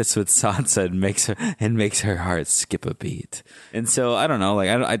 And he sits with Sansa and makes her heart skip a beat. And so I don't know. Like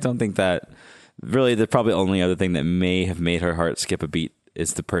I don't think that really. The probably only other thing that may have made her heart skip a beat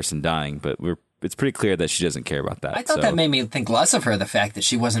is the person dying. But it's pretty clear that she doesn't care about that. I thought that made me think less of her, the fact that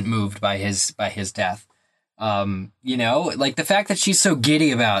she wasn't moved by his death. You know, like the fact that she's so giddy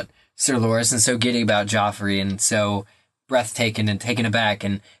about Sir Loras and so giddy about Joffrey and so breathtaking and taken aback,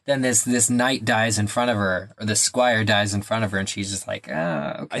 and then this knight dies in front of her, or the squire dies in front of her, and she's just like,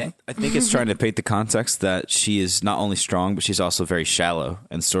 okay. I think it's trying to paint the context that she is not only strong, but she's also very shallow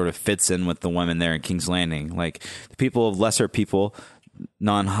and sort of fits in with the women there in King's Landing. Like the people of lesser people,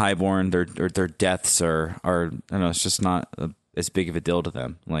 non-highborn, their deaths are I don't know, it's just not as big of a deal to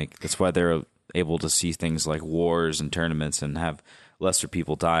them. Like that's why they're able to see things like wars and tournaments and have lesser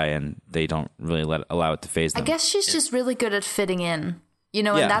people die, and they don't really allow it to phase them. I guess she's just really good at fitting in. You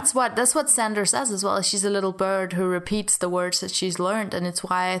know, Yeah. and that's what Sander says as well. She's a little bird who repeats the words that she's learned, and it's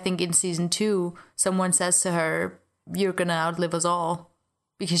why I think in season 2 someone says to her, "You're gonna outlive us all,"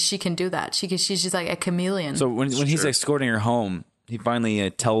 because she can do that. She's just like a chameleon. So when he's escorting her home, he finally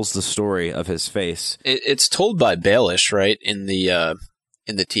tells the story of his face. It's told by Baelish, right, in the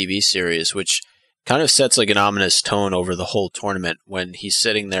TV series, which kind of sets like an ominous tone over the whole tournament when he's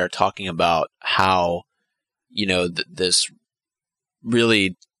sitting there talking about how, you know, this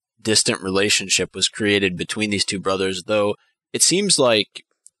really distant relationship was created between these two brothers, though it seems like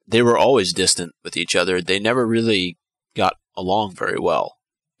they were always distant with each other. They never really got along very well.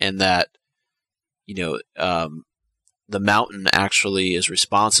 And that, you know, the mountain actually is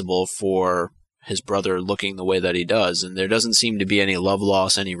responsible for his brother looking the way that he does. And there doesn't seem to be any love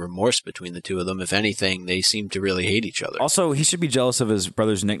loss, any remorse between the two of them. If anything, they seem to really hate each other. Also, he should be jealous of his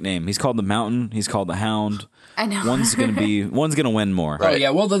brother's nickname. He's called the Mountain. He's called the Hound. I know. One's gonna win more. Right. Oh,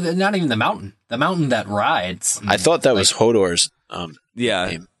 yeah, well, not even the mountain that rides. I thought that was Hodor's Yeah.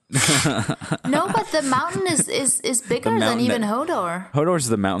 name. No, but the mountain is bigger than mountain even that- Hodor. Hodor's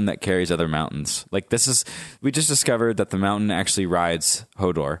the mountain that carries other mountains. Like we just discovered that the mountain actually rides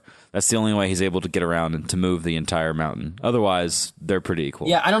Hodor. That's the only way he's able to get around and to move the entire mountain. Otherwise, they're pretty equal.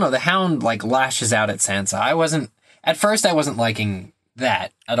 Yeah, I don't know. The Hound like lashes out at Sansa. At first I wasn't liking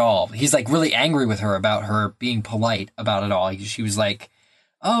that at all. He's like really angry with her about her being polite about it all. She was like,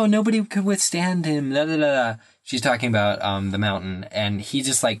 "Oh, nobody could withstand him." Da, da, da, da. She's talking about the mountain, and he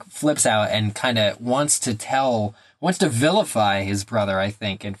just like flips out and kind of wants to vilify his brother, I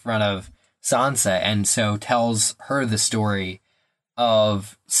think, in front of Sansa, and so tells her the story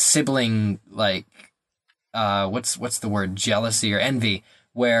of sibling, like, what's the word, jealousy or envy,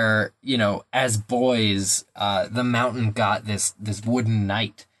 where, you know, as boys, the mountain got this wooden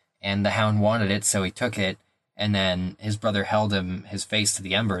knight, and the Hound wanted it, so he took it, and then his brother held his face to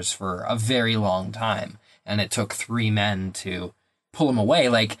the embers for a very long time, and it took 3 men to pull him away.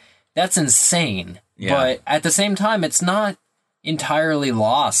 Like, that's insane. Yeah. But at the same time, it's not entirely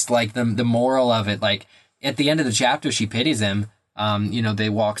lost. Like, the moral of it, like, at the end of the chapter, she pities him. You know, they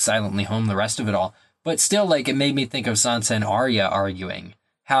walk silently home, the rest of it all. But still, like, it made me think of Sansa and Arya arguing.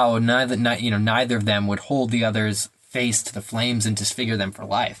 How neither of them would hold the other's face to the flames and disfigure them for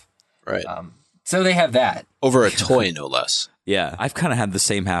life. Right. So they have that. Over a toy, no less. Yeah, I've kind of had the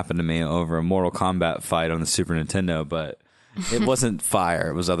same happen to me over a Mortal Kombat fight on the Super Nintendo, but it wasn't fire;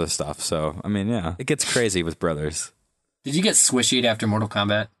 it was other stuff. So, I mean, yeah, it gets crazy with brothers. Did you get squishied after Mortal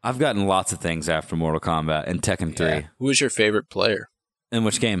Kombat? I've gotten lots of things after Mortal Kombat and Tekken 3. Yeah. Who was your favorite player? In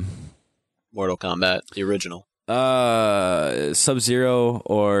which game? Mortal Kombat, the original. Sub-Zero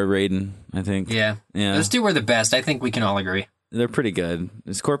or Raiden, I think. Yeah. Yeah. Those two were the best. I think we can all agree. They're pretty good.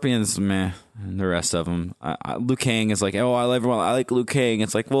 The Scorpions, meh, and the rest of them. Liu Kang is like, oh, I like Liu Kang.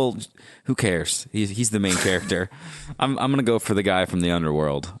 It's like, well, who cares? He's the main character. I'm gonna go for the guy from the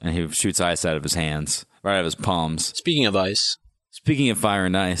underworld, and he shoots ice out of his hands, right out of his palms. Speaking of ice, Speaking of fire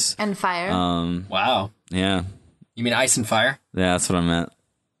and ice, And fire. Wow. yeah, You mean Ice and Fire? that's what I meant.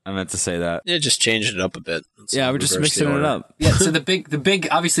 I meant to say that. yeah, just changed it up a bit. Let's Yeah, we're just reverse the mixing it order. up. Yeah, so the big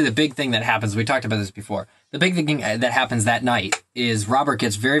thing that happens, we talked about this before. The big thing that happens that night is Robert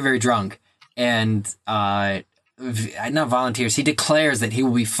gets very, very drunk and not volunteers. He declares that he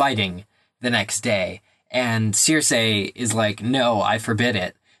will be fighting the next day. And Cersei is like, "No, I forbid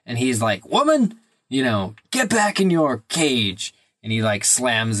it." And he's like, "Woman, get back in your cage." And he like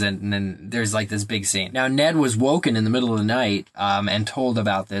slams it, and then there's like this big scene. Now Ned was woken in the middle of the night and told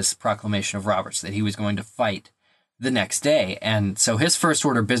about this proclamation of Robert's, that he was going to fight the next day. And so his first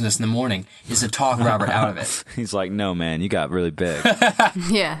order of business in the morning is to talk Robert out of it. He's like, no, man, you got really big.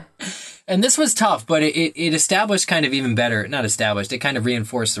 yeah. And this was tough, but it established kind of even better, not established, it kind of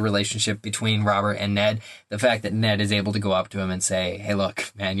reinforced the relationship between Robert and Ned. The fact that Ned is able to go up to him and say, "Hey,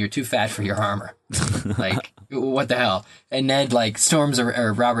 look, man, you're too fat for your armor." Like, what the hell? And Ned like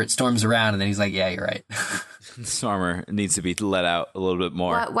Robert storms around, and then he's like, "Yeah, you're right." This armor needs to be let out a little bit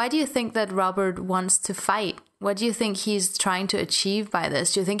more. Why do you think that Robert wants to fight? What do you think he's trying to achieve by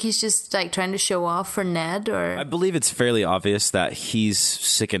this? Do you think he's just like trying to show off for Ned, or? I believe it's fairly obvious that he's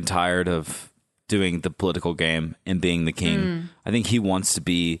sick and tired of doing the political game and being the king. I think he wants to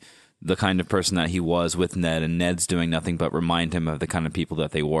be the kind of person that he was with Ned, and Ned's doing nothing but remind him of the kind of people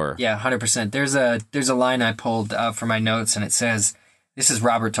that they were. Yeah, 100%. There's a line I pulled for my notes, and it says, this is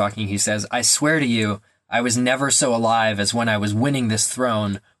Robert talking. He says, "I swear to you, I was never so alive as when I was winning this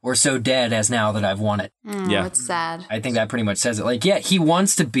throne, or so dead as now that I've won it." Yeah. It's sad. I think that pretty much says it. Like, yeah, he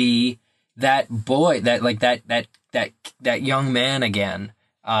wants to be that boy, that young man again,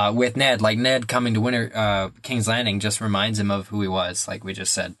 with Ned, like Ned coming to King's Landing just reminds him of who he was, like we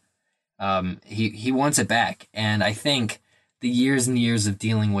just said. He wants it back. And I think the years and years of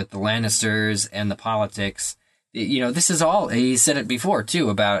dealing with the Lannisters and the politics, this is all, he said it before too,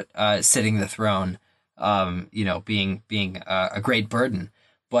 about, sitting the throne, being a great burden,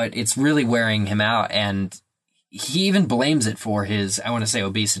 but it's really wearing him out. And he even blames it for his, I want to say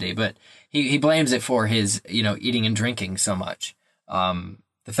obesity, but he blames it for his, eating and drinking so much.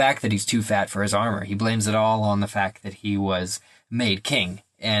 The fact that he's too fat for his armor, he blames it all on the fact that he was made king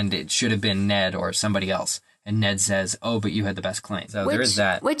and it should have been Ned or somebody else. And Ned says, "Oh, but you had the best claim." So there is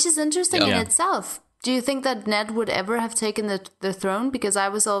that. Which is interesting in itself. Do you think that Ned would ever have taken the throne? Because I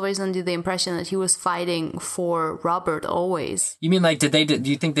was always under the impression that he was fighting for Robert always. You mean, like, do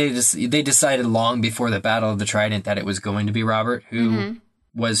you think they decided long before the Battle of the Trident that it was going to be Robert who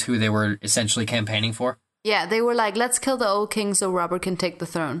was who they were essentially campaigning for? Yeah, they were like, let's kill the old king so Robert can take the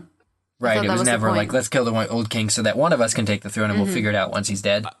throne. Right, it was never like, let's kill the old king so that one of us can take the throne and we'll figure it out once he's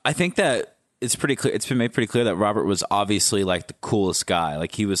dead. I think that it's pretty clear. It's been made pretty clear that Robert was obviously like the coolest guy.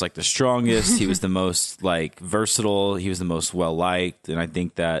 Like he was like the strongest. He was the most like versatile. He was the most well liked. And I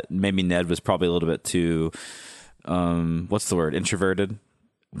think that maybe Ned was probably a little bit too, what's the word? Introverted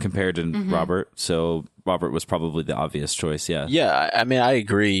compared to Robert. So Robert was probably the obvious choice. Yeah. Yeah. I mean, I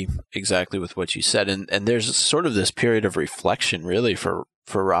agree exactly with what you said. And there's sort of this period of reflection really for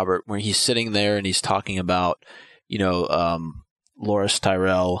Robert where he's sitting there and he's talking about, Loras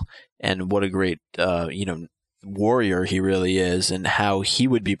Tyrell and what a great, warrior he really is and how he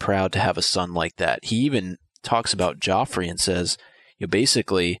would be proud to have a son like that. He even talks about Joffrey and says,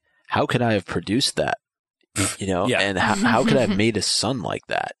 basically, how could I have produced that? And how could I have made a son like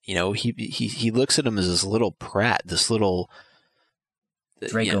that? He looks at him as this little prat, this little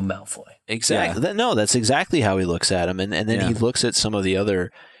Draco Malfoy. Exactly. Yeah. No, that's exactly how he looks at him. And then he looks at some of the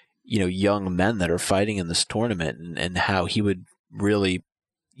other, young men that are fighting in this tournament and how he would really,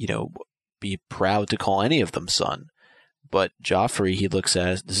 be proud to call any of them son. But Joffrey, he looks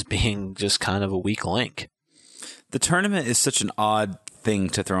at as being just kind of a weak link. The tournament is such an odd thing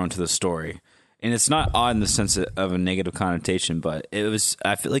to throw into the story. And it's not odd in the sense of a negative connotation, but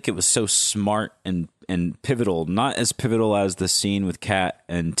I feel like it was so smart and pivotal, not as pivotal as the scene with Kat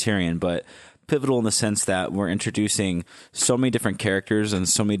and Tyrion, but pivotal in the sense that we're introducing so many different characters and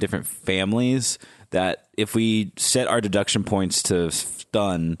so many different families that if we set our deduction points to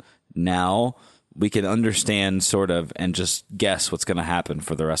stun now, we can understand sort of and just guess what's going to happen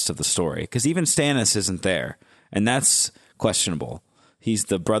for the rest of the story. Because even Stannis isn't there, and that's questionable. He's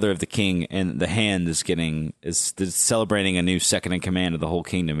the brother of the king, and the Hand is celebrating a new second in command of the whole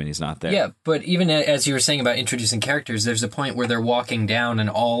kingdom, and he's not there. Yeah, but even as you were saying about introducing characters, there's a point where they're walking down and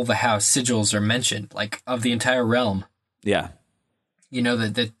all the house sigils are mentioned, like of the entire realm. Yeah.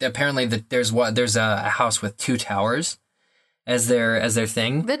 That apparently that there's a house with 2 towers as their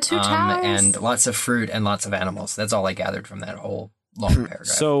thing. The 2 towers. And lots of fruit and lots of animals. That's all I gathered from that whole long paragraph.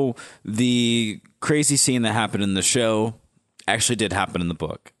 So the crazy scene that happened in the show actually did happen in the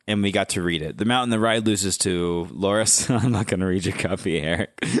book, and we got to read it. The mountain that Ride loses to Loras. I'm not going to read your copy,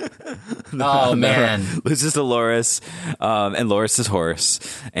 Eric. Man. Loses to Loras, and Loras' horse.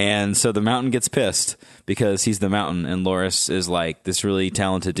 And so the mountain gets pissed because he's the mountain, and Loras is like this really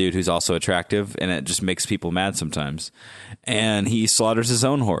talented dude who's also attractive, and it just makes people mad sometimes. And he slaughters his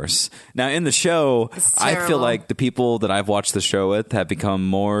own horse. Now, in the show, I feel like the people that I've watched the show with have become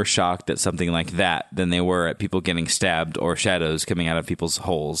more shocked at something like that than they were at people getting stabbed or shadows coming out of people's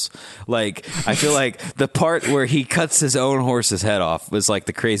holes. Like, I feel like the part where he cuts his own horse's head off was like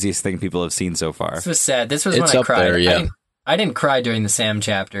the craziest thing people have seen so far. This was sad. This was when I cried. There, yeah. I didn't cry during the Sam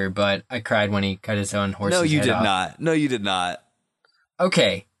chapter, but I cried when he cut his own horse's head off. No, you did not.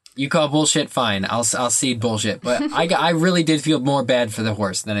 Okay. You call bullshit, fine. I'll cede bullshit. But I really did feel more bad for the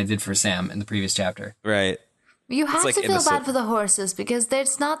horse than I did for Sam in the previous chapter. Right. You have to feel bad for the horses because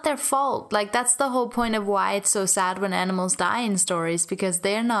it's not their fault. Like, that's the whole point of why it's so sad when animals die in stories, because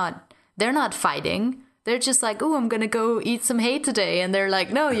they're not fighting. They're just like, oh, I'm going to go eat some hay today. And they're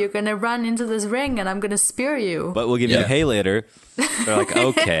like, no, you're going to run into this ring and I'm going to spear you. But we'll give you hay later. They're like,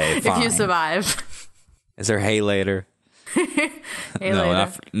 okay, fine. If you survive. Is there hay later? No,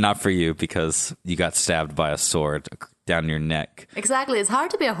 not for you, because you got stabbed by a sword down your neck. Exactly. It's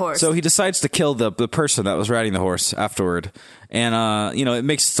hard to be a horse. So he decides to kill the person that was riding the horse afterward. And, it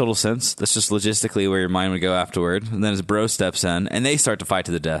makes total sense. That's just logistically where your mind would go afterward. And then his bro steps in, and they start to fight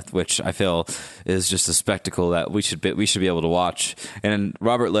to the death, which I feel is just a spectacle that we should be able to watch. And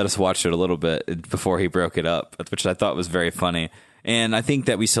Robert let us watch it a little bit before he broke it up, which I thought was very funny. And I think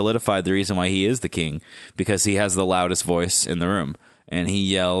that we solidified the reason why he is the king, because he has the loudest voice in the room. And he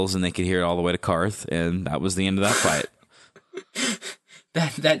yells, and they could hear it all the way to Karth, and that was the end of that fight.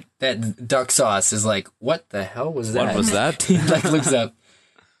 That duck sauce is like, what the hell was that? What was that? He like looks up,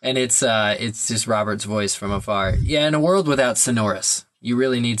 and it's just Robert's voice from afar. Yeah, in a world without Sonorous, you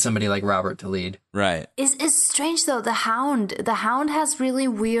really need somebody like Robert to lead. Right. It's strange though. The Hound has really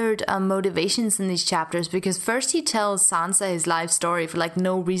weird motivations in these chapters, because first he tells Sansa his life story for like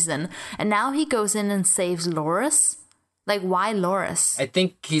no reason, and now he goes in and saves Loras. Like, why Loras? I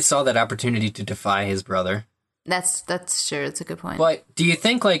think he saw that opportunity to defy his brother. That's sure. It's a good point. But do you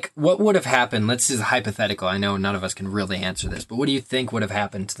think, like, what would have happened? Let's just hypothetical. I know none of us can really answer this, but what do you think would have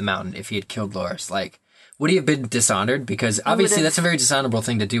happened to the Mountain if he had killed Loras? Like, would he have been dishonored? Because obviously that's a very dishonorable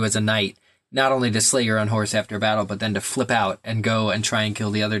thing to do as a knight, not only to slay your own horse after a battle, but then to flip out and go and try and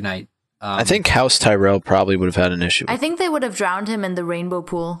kill the other knight. I think House Tyrell probably would have had an issue. I think they would have drowned him in the rainbow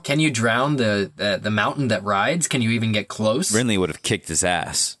pool. Can you drown the mountain that rides? Can you even get close? Renly would have kicked his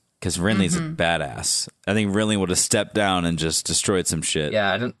ass, because Renly's a badass. I think Renly would have stepped down and just destroyed some shit.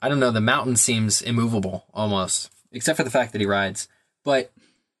 Yeah, I don't know. The mountain seems immovable almost, except for the fact that he rides. But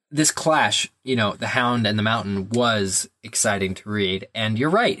this clash, you know, the Hound and the Mountain, was exciting to read. And you're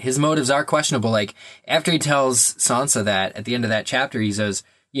right, his motives are questionable. Like, after he tells Sansa that, at the end of that chapter, he says,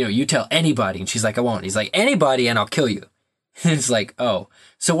 you know, you tell anybody. And she's like, I won't. He's like, anybody and I'll kill you. And it's like, oh.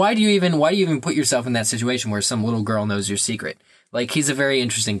 So why do you even put yourself in that situation where some little girl knows your secret? Like, he's a very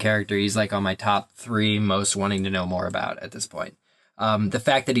interesting character. He's like on my top 3 most wanting to know more about at this point. The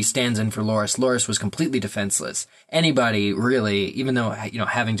fact that he stands in for Loras. Loras was completely defenseless. Anybody, really, even though, you know,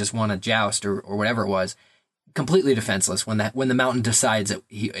 having just won a joust or whatever it was, completely defenseless when the Mountain decides that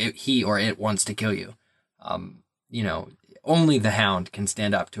he or it wants to kill you. You know, only the Hound can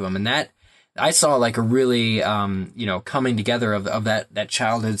stand up to him. And that, I saw like a really, you know, coming together of that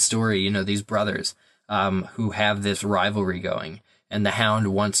childhood story, you know, these brothers who have this rivalry going. And the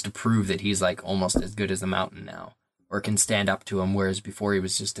Hound wants to prove that he's like almost as good as the Mountain now, or can stand up to him, whereas before he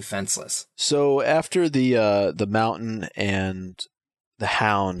was just defenseless. So after the Mountain and the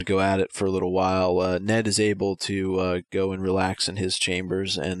Hound go at it for a little while, Ned is able to go and relax in his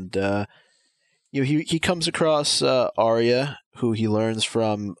chambers, and you know, he comes across Arya, who he learns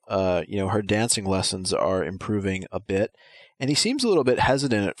from. You know, her dancing lessons are improving a bit, and he seems a little bit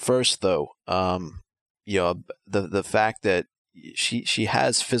hesitant at first, though. You know, the fact that she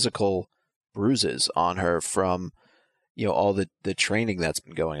has physical bruises on her from, you know, all the training that's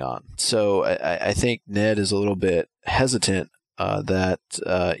been going on. So I think Ned is a little bit hesitant that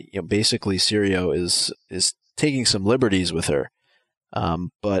you know, basically Syrio is taking some liberties with her.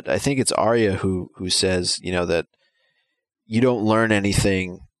 But I think it's Arya who says, you know, that you don't learn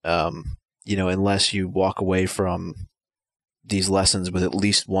anything, you know, unless you walk away from these lessons with at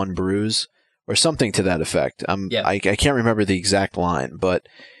least one bruise or something to that effect. I can't remember the exact line, but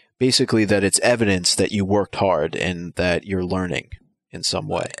basically that it's evidence that you worked hard and that you're learning in some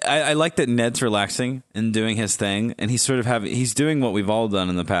way. I like that Ned's relaxing and doing his thing, and he's sort of he's doing what we've all done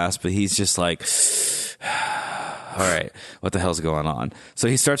in the past, but he's just like, all right, what the hell's going on? So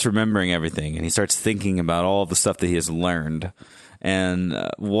he starts remembering everything, and he starts thinking about all the stuff that he has learned, and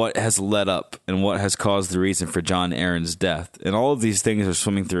what has led up, and what has caused the reason for Jon Arryn's death. And all of these things are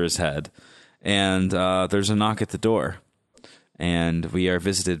swimming through his head. And there's a knock at the door, and we are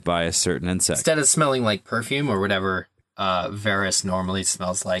visited by a certain insect. Instead of smelling like perfume or whatever Varys normally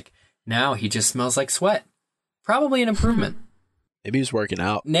smells like, now he just smells like sweat. Probably an improvement. Maybe he's working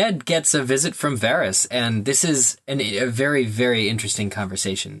out. Ned gets a visit from Varys, and this is a very, very interesting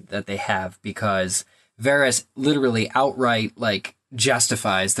conversation that they have, because Varys literally outright like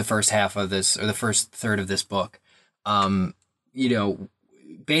justifies the first half of this, or the first third of this book. You know,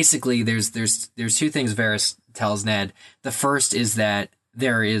 basically there's 2 things Varys tells Ned. The first is that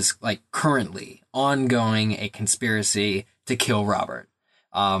there is like currently ongoing a conspiracy to kill Robert.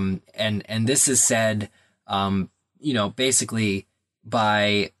 And this is said, you know, basically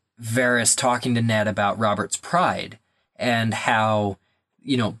by Varys talking to Ned about Robert's pride, and how,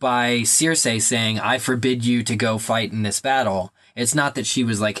 you know, by Cersei saying, I forbid you to go fight in this battle. It's not that she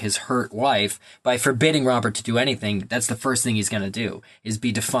was like his hurt wife. By forbidding Robert to do anything, that's the first thing he's going to do, is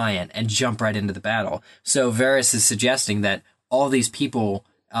be defiant and jump right into the battle. So Varys is suggesting that all these people,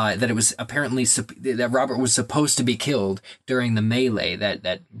 that it was apparently that Robert was supposed to be killed during the melee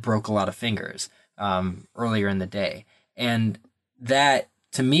that broke a lot of fingers earlier in the day. And that,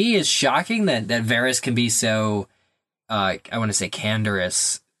 to me, is shocking that Varys can be so, I want to say,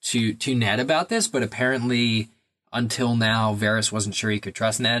 candorous to Ned about this, but apparently until now, Varys wasn't sure he could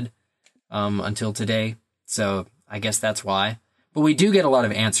trust Ned until today. So I guess that's why. But we do get a lot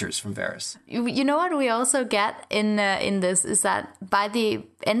of answers from Varys. You know what we also get in this is that by the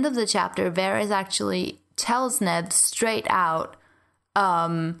end of the chapter, Varys actually tells Ned straight out,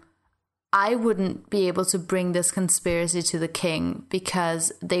 I wouldn't be able to bring this conspiracy to the king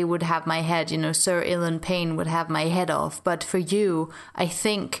because they would have my head, Sir Ilan Payne would have my head off. But for you, I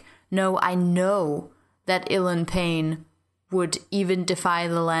know that Ilan Payne would even defy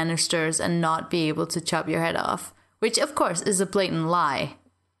the Lannisters and not be able to chop your head off. Which, of course, is a blatant lie.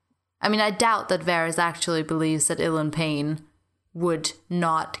 I mean, I doubt that Varys actually believes that Ilan Payne would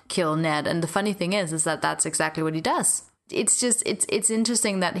not kill Ned. And the funny thing is that that's exactly what he does. It's just, it's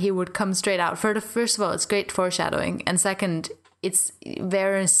interesting that he would come straight out. First of all, it's great foreshadowing. And second,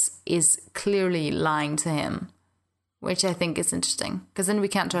 Varys is clearly lying to him, which I think is interesting. Because then we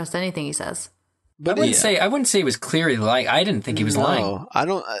can't trust anything he says. But I wouldn't say he was clearly lying. I didn't think he was lying. I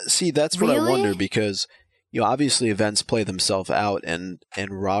don't see. That's what I wonder, because obviously events play themselves out, and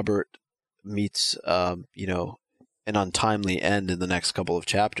Robert meets an untimely end in the next couple of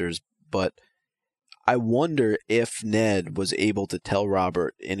chapters. But I wonder if Ned was able to tell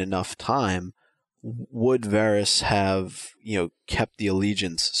Robert in enough time, would Varys have kept the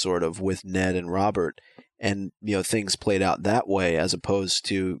allegiance sort of with Ned and Robert, and things played out that way, as opposed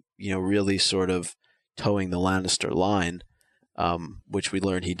to really sort of towing the Lannister line, which we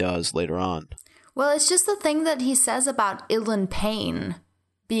learn he does later on. Well, it's just the thing that he says about Ilan Payne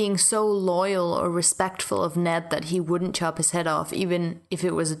being so loyal or respectful of Ned that he wouldn't chop his head off, even if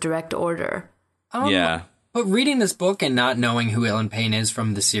it was a direct order. Yeah. But reading this book and not knowing who Ilan Payne is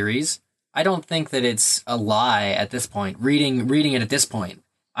from the series, I don't think that it's a lie at this point. Reading it at this point,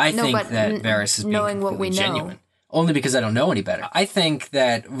 I think that Varys is being completely genuine. Only because I don't know any better. I think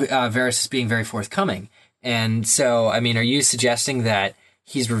that Varys is being very forthcoming. And so, I mean, are you suggesting that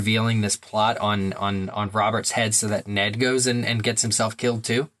he's revealing this plot on Robert's head so that Ned goes and gets himself killed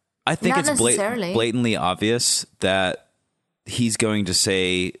too? I think it's blatantly obvious that he's going to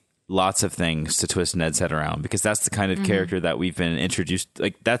say lots of things to twist Ned's head around, because that's the kind of character that we've been introduced.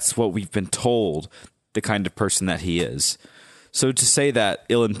 Like, that's what we've been told, the kind of person that he is. So to say that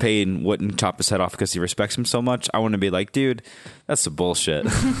Ilan Payne wouldn't chop his head off because he respects him so much, I want to be like, dude, that's some bullshit.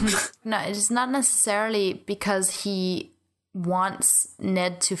 No, it's not necessarily because he wants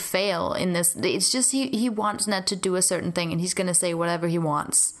Ned to fail in this. It's just he wants Ned to do a certain thing, and he's going to say whatever he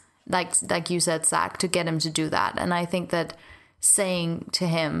wants, like you said, Zach, to get him to do that. And I think that saying to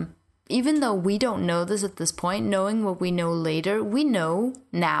him, even though we don't know this at this point, knowing what we know later, we know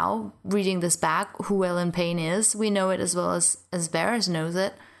now, reading this back, who Ilan Payne is. We know it as well as Varys knows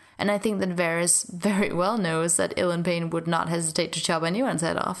it. And I think that Varys very well knows that Ilan Payne would not hesitate to chop anyone's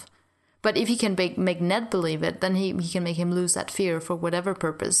head off. But if he can make Ned believe it, then he can make him lose that fear for whatever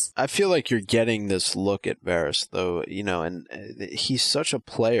purpose. I feel like you're getting this look at Varys, though, and he's such a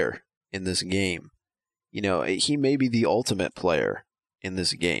player in this game. He may be the ultimate player in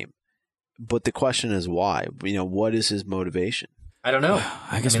this game. But the question is why? What is his motivation? I don't know.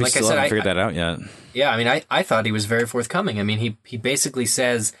 I guess we still haven't figured that out yet. Yeah, I mean, I thought he was very forthcoming. I mean, he basically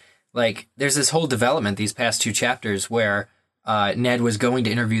says, like, there's this whole development these past 2 chapters where Ned was going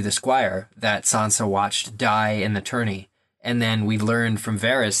to interview the squire that Sansa watched die in the tourney. And then we learned from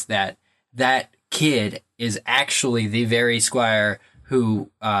Varys that kid is actually the very squire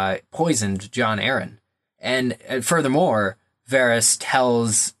who poisoned Jon Arryn. And furthermore, Varys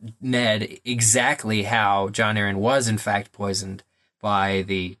tells Ned exactly how Jon Arryn was in fact poisoned by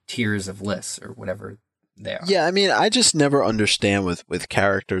the Tears of Lys, or whatever they are. Yeah, I mean, I just never understand with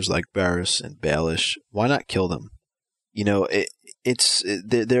characters like Varys and Baelish, why not kill them?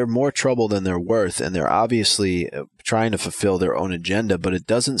 They're more trouble than they're worth, and they're obviously trying to fulfill their own agenda, but it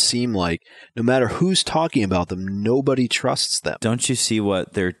doesn't seem like, no matter who's talking about them, nobody trusts them. Don't you see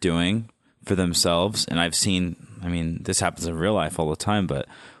what they're doing for themselves? And I've seen, I mean, this happens in real life all the time, but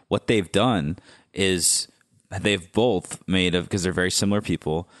what they've done is they've both made, because they're very similar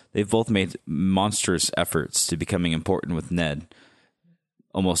people, they've both made monstrous efforts to becoming important with Ned,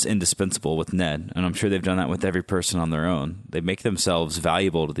 almost indispensable with Ned. And I'm sure they've done that with every person on their own. They make themselves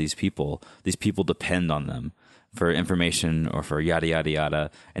valuable to these people. These people depend on them for information or for yada, yada,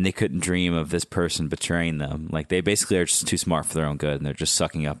 yada. And they couldn't dream of this person betraying them. Like, they basically are just too smart for their own good, and they're just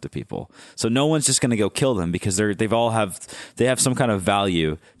sucking up to people. So no one's just going to go kill them, because they have some kind of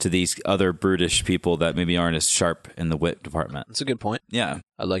value to these other brutish people that maybe aren't as sharp in the wit department. That's a good point. Yeah.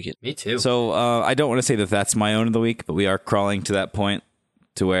 I like it. Me too. So I don't want to say that that's my own of the week, but we are crawling to that point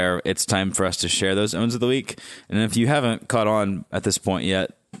to where it's time for us to share those owns of the week. And if you haven't caught on at this point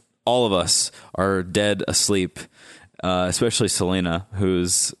yet, all of us are dead asleep, especially Selena,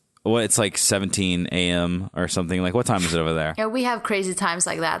 who's it's like 17 a.m. or something. Like, what time is it over there? Yeah, we have crazy times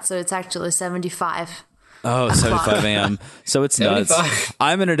like that, so it's actually 75. Oh, 75 a.m. So it's nuts. 75.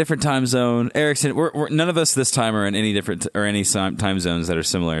 I'm in a different time zone. Erickson, we're none of us this time are in any different or any time zones that are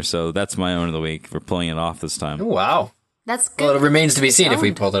similar. So that's my own of the week. We're pulling it off this time. Oh, wow. That's good. Well, it remains to be seen if we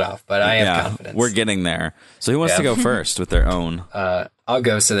Owned. pulled it off, but I have confidence. we're getting there. So who wants to go first with their own? I'll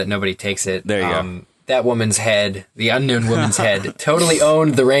go so that nobody takes it. There you go. That woman's head, the unknown woman's head, totally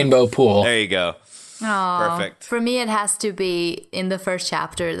owned the rainbow pool. There you go. Aw. Perfect. For me, it has to be in the first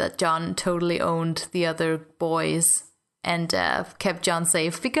chapter that John totally owned the other boys and kept John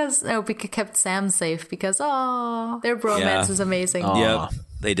safe kept Sam safe because their bromance Yeah. was amazing. Yep.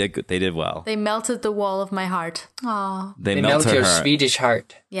 They did well. They melted the wall of my heart. Aw, They They melt melted your her. Swedish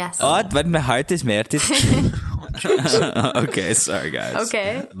heart. yes. But my heart is melted. Okay, sorry guys.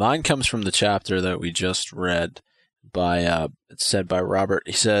 Okay. Mine comes from the chapter that we just read by, it's said by Robert.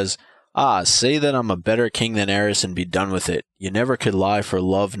 He says, say that I'm a better king than Aerys and be done with it. You never could lie for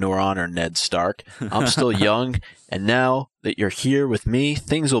love nor honor, Ned Stark. I'm still young, and now that you're here with me,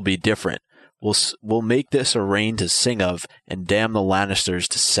 things will be different. We'll make this a reign to sing of and damn the Lannisters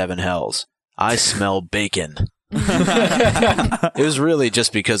to 7 hells. I smell bacon. It was really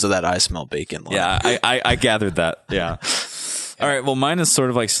just because of that I smell bacon line. Yeah, I gathered that. Yeah. All right. Well, mine is sort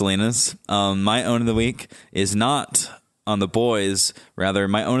of like Selena's. My own of the week is not on the boys. Rather,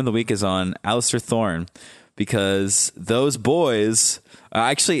 my own of the week is on Alistair Thorne, because those boys.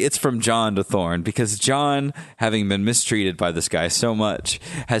 Actually, it's from John to Thorne, because John, having been mistreated by this guy so much,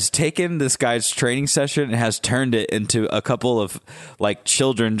 has taken this guy's training session and has turned it into a couple of like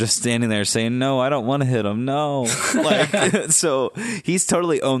children just standing there saying, "No, I don't want to hit him. No." Like, so he's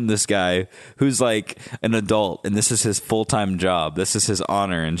totally owned this guy who's like an adult, and this is his full-time job. This is his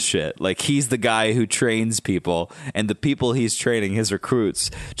honor and shit. Like, he's the guy who trains people, and the people he's training, his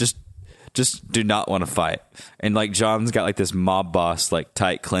recruits, just do not want to fight. And like, John's got like this mob boss like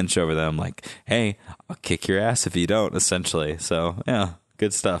tight clinch over them, like, "Hey, I'll kick your ass if you don't," essentially. So yeah,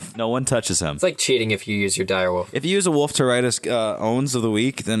 good stuff. No one touches him. It's like cheating if you use your direwolf. If you use a wolf to write us owns of the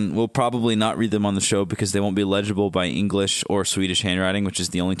week, then we'll probably not read them on the show because they won't be legible by English or Swedish handwriting, which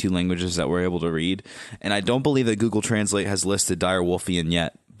is the only 2 languages that we're able to read. And I don't believe that Google Translate has listed direwolfian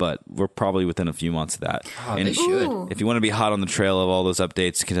yet, but we're probably within a few months of that. Oh, And they should. Ooh. if you want to be hot on the trail of all those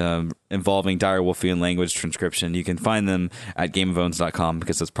updates involving direwolfian language transcription, you can find them at gameofowns.com,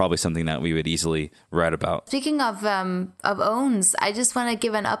 because that's probably something that we would easily write about. Speaking of owns, I just want to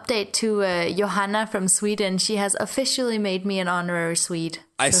give an update to Johanna from Sweden. She has officially made me an honorary Swede.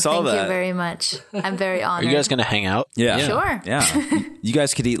 I So saw thank that. you very much. I'm very Are honored. you guys going to hang out? Yeah. Sure. Yeah. You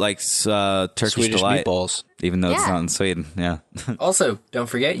guys could eat like Turkish Swedish delight, meatballs. even though it's Yeah. not in Sweden. Yeah. Also, don't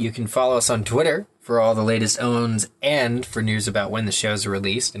forget, you can follow us on Twitter for all the latest owns and for news about when the shows are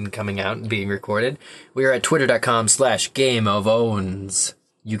released and coming out and being recorded. We are at twitter.com/gameofowns.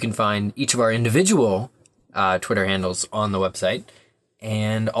 You can find each of our individual Twitter handles on the website.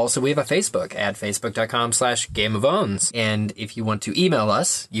 And also we have a Facebook at facebook.com/gameofowns. And if you want to email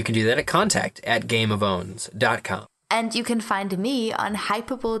us, you can do that at contact@gameofowns.com. And you can find me on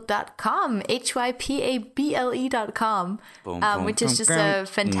hypable.com, hypable.com, which is just a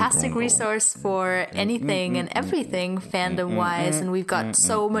fantastic resource for anything and everything fandom-wise. And we've got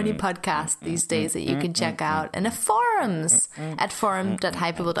so many podcasts these days that you can check out. And a forums at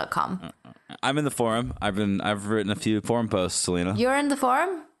forum.hypable.com. I'm in the forum. I've written a few forum posts, Selena. You're in the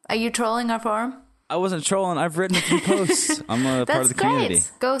forum? Are you trolling our forum? I wasn't trolling. I've written a few posts. I'm a part of That's the community.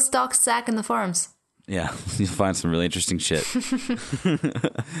 great. Go stalk Zach in the forums. Yeah, you'll find some really interesting shit.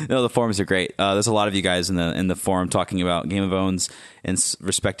 No, the forums are great. There's a lot of you guys in the forum talking about Game of Owns and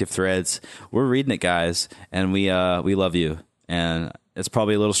respective threads. We're reading it, guys, and we love you. And it's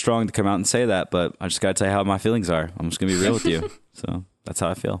probably a little strong to come out and say that, but I just got to tell you how my feelings are. I'm just gonna be real with you. So that's how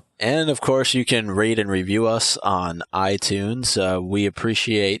I feel. And of course, you can rate and review us on iTunes. We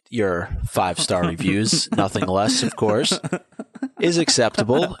appreciate your 5-star reviews. Nothing less, of course, is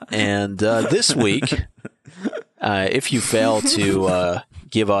acceptable. And this week, if you fail to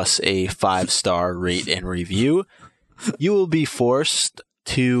give us a 5-star rate and review, you will be forced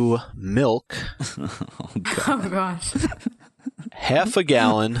to milk Oh, gosh. half a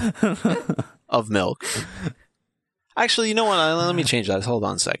gallon of milk. Actually, you know what? Let me change that. Hold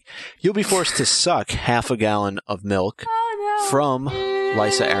on a sec. You'll be forced to suck half a gallon of milk from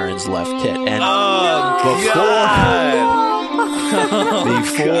Lysa Arryn's left tit. And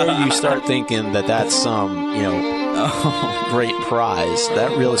before you start thinking that that's some, great prize,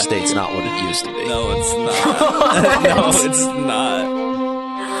 that real estate's not what it used to be. No, it's not. No, it's not.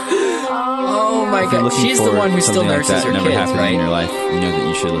 Oh Micah. She's the one who still nurses her never kids, happened right? in your life, you know that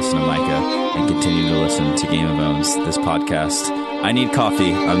you should listen to Micah and continue to listen to Game of Owns, this podcast. I need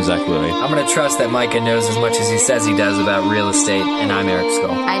coffee. I'm Zach Louie. I'm going to trust that Micah knows as much as he says he does about real estate, and I'm Eric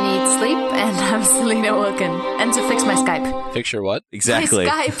Skull. I need sleep, and I'm Selena Wilkin. And to fix my Skype. Fix your what? Exactly.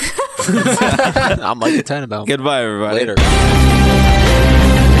 My Skype. I'm Micah Tannenbaum. Goodbye, everybody. Later.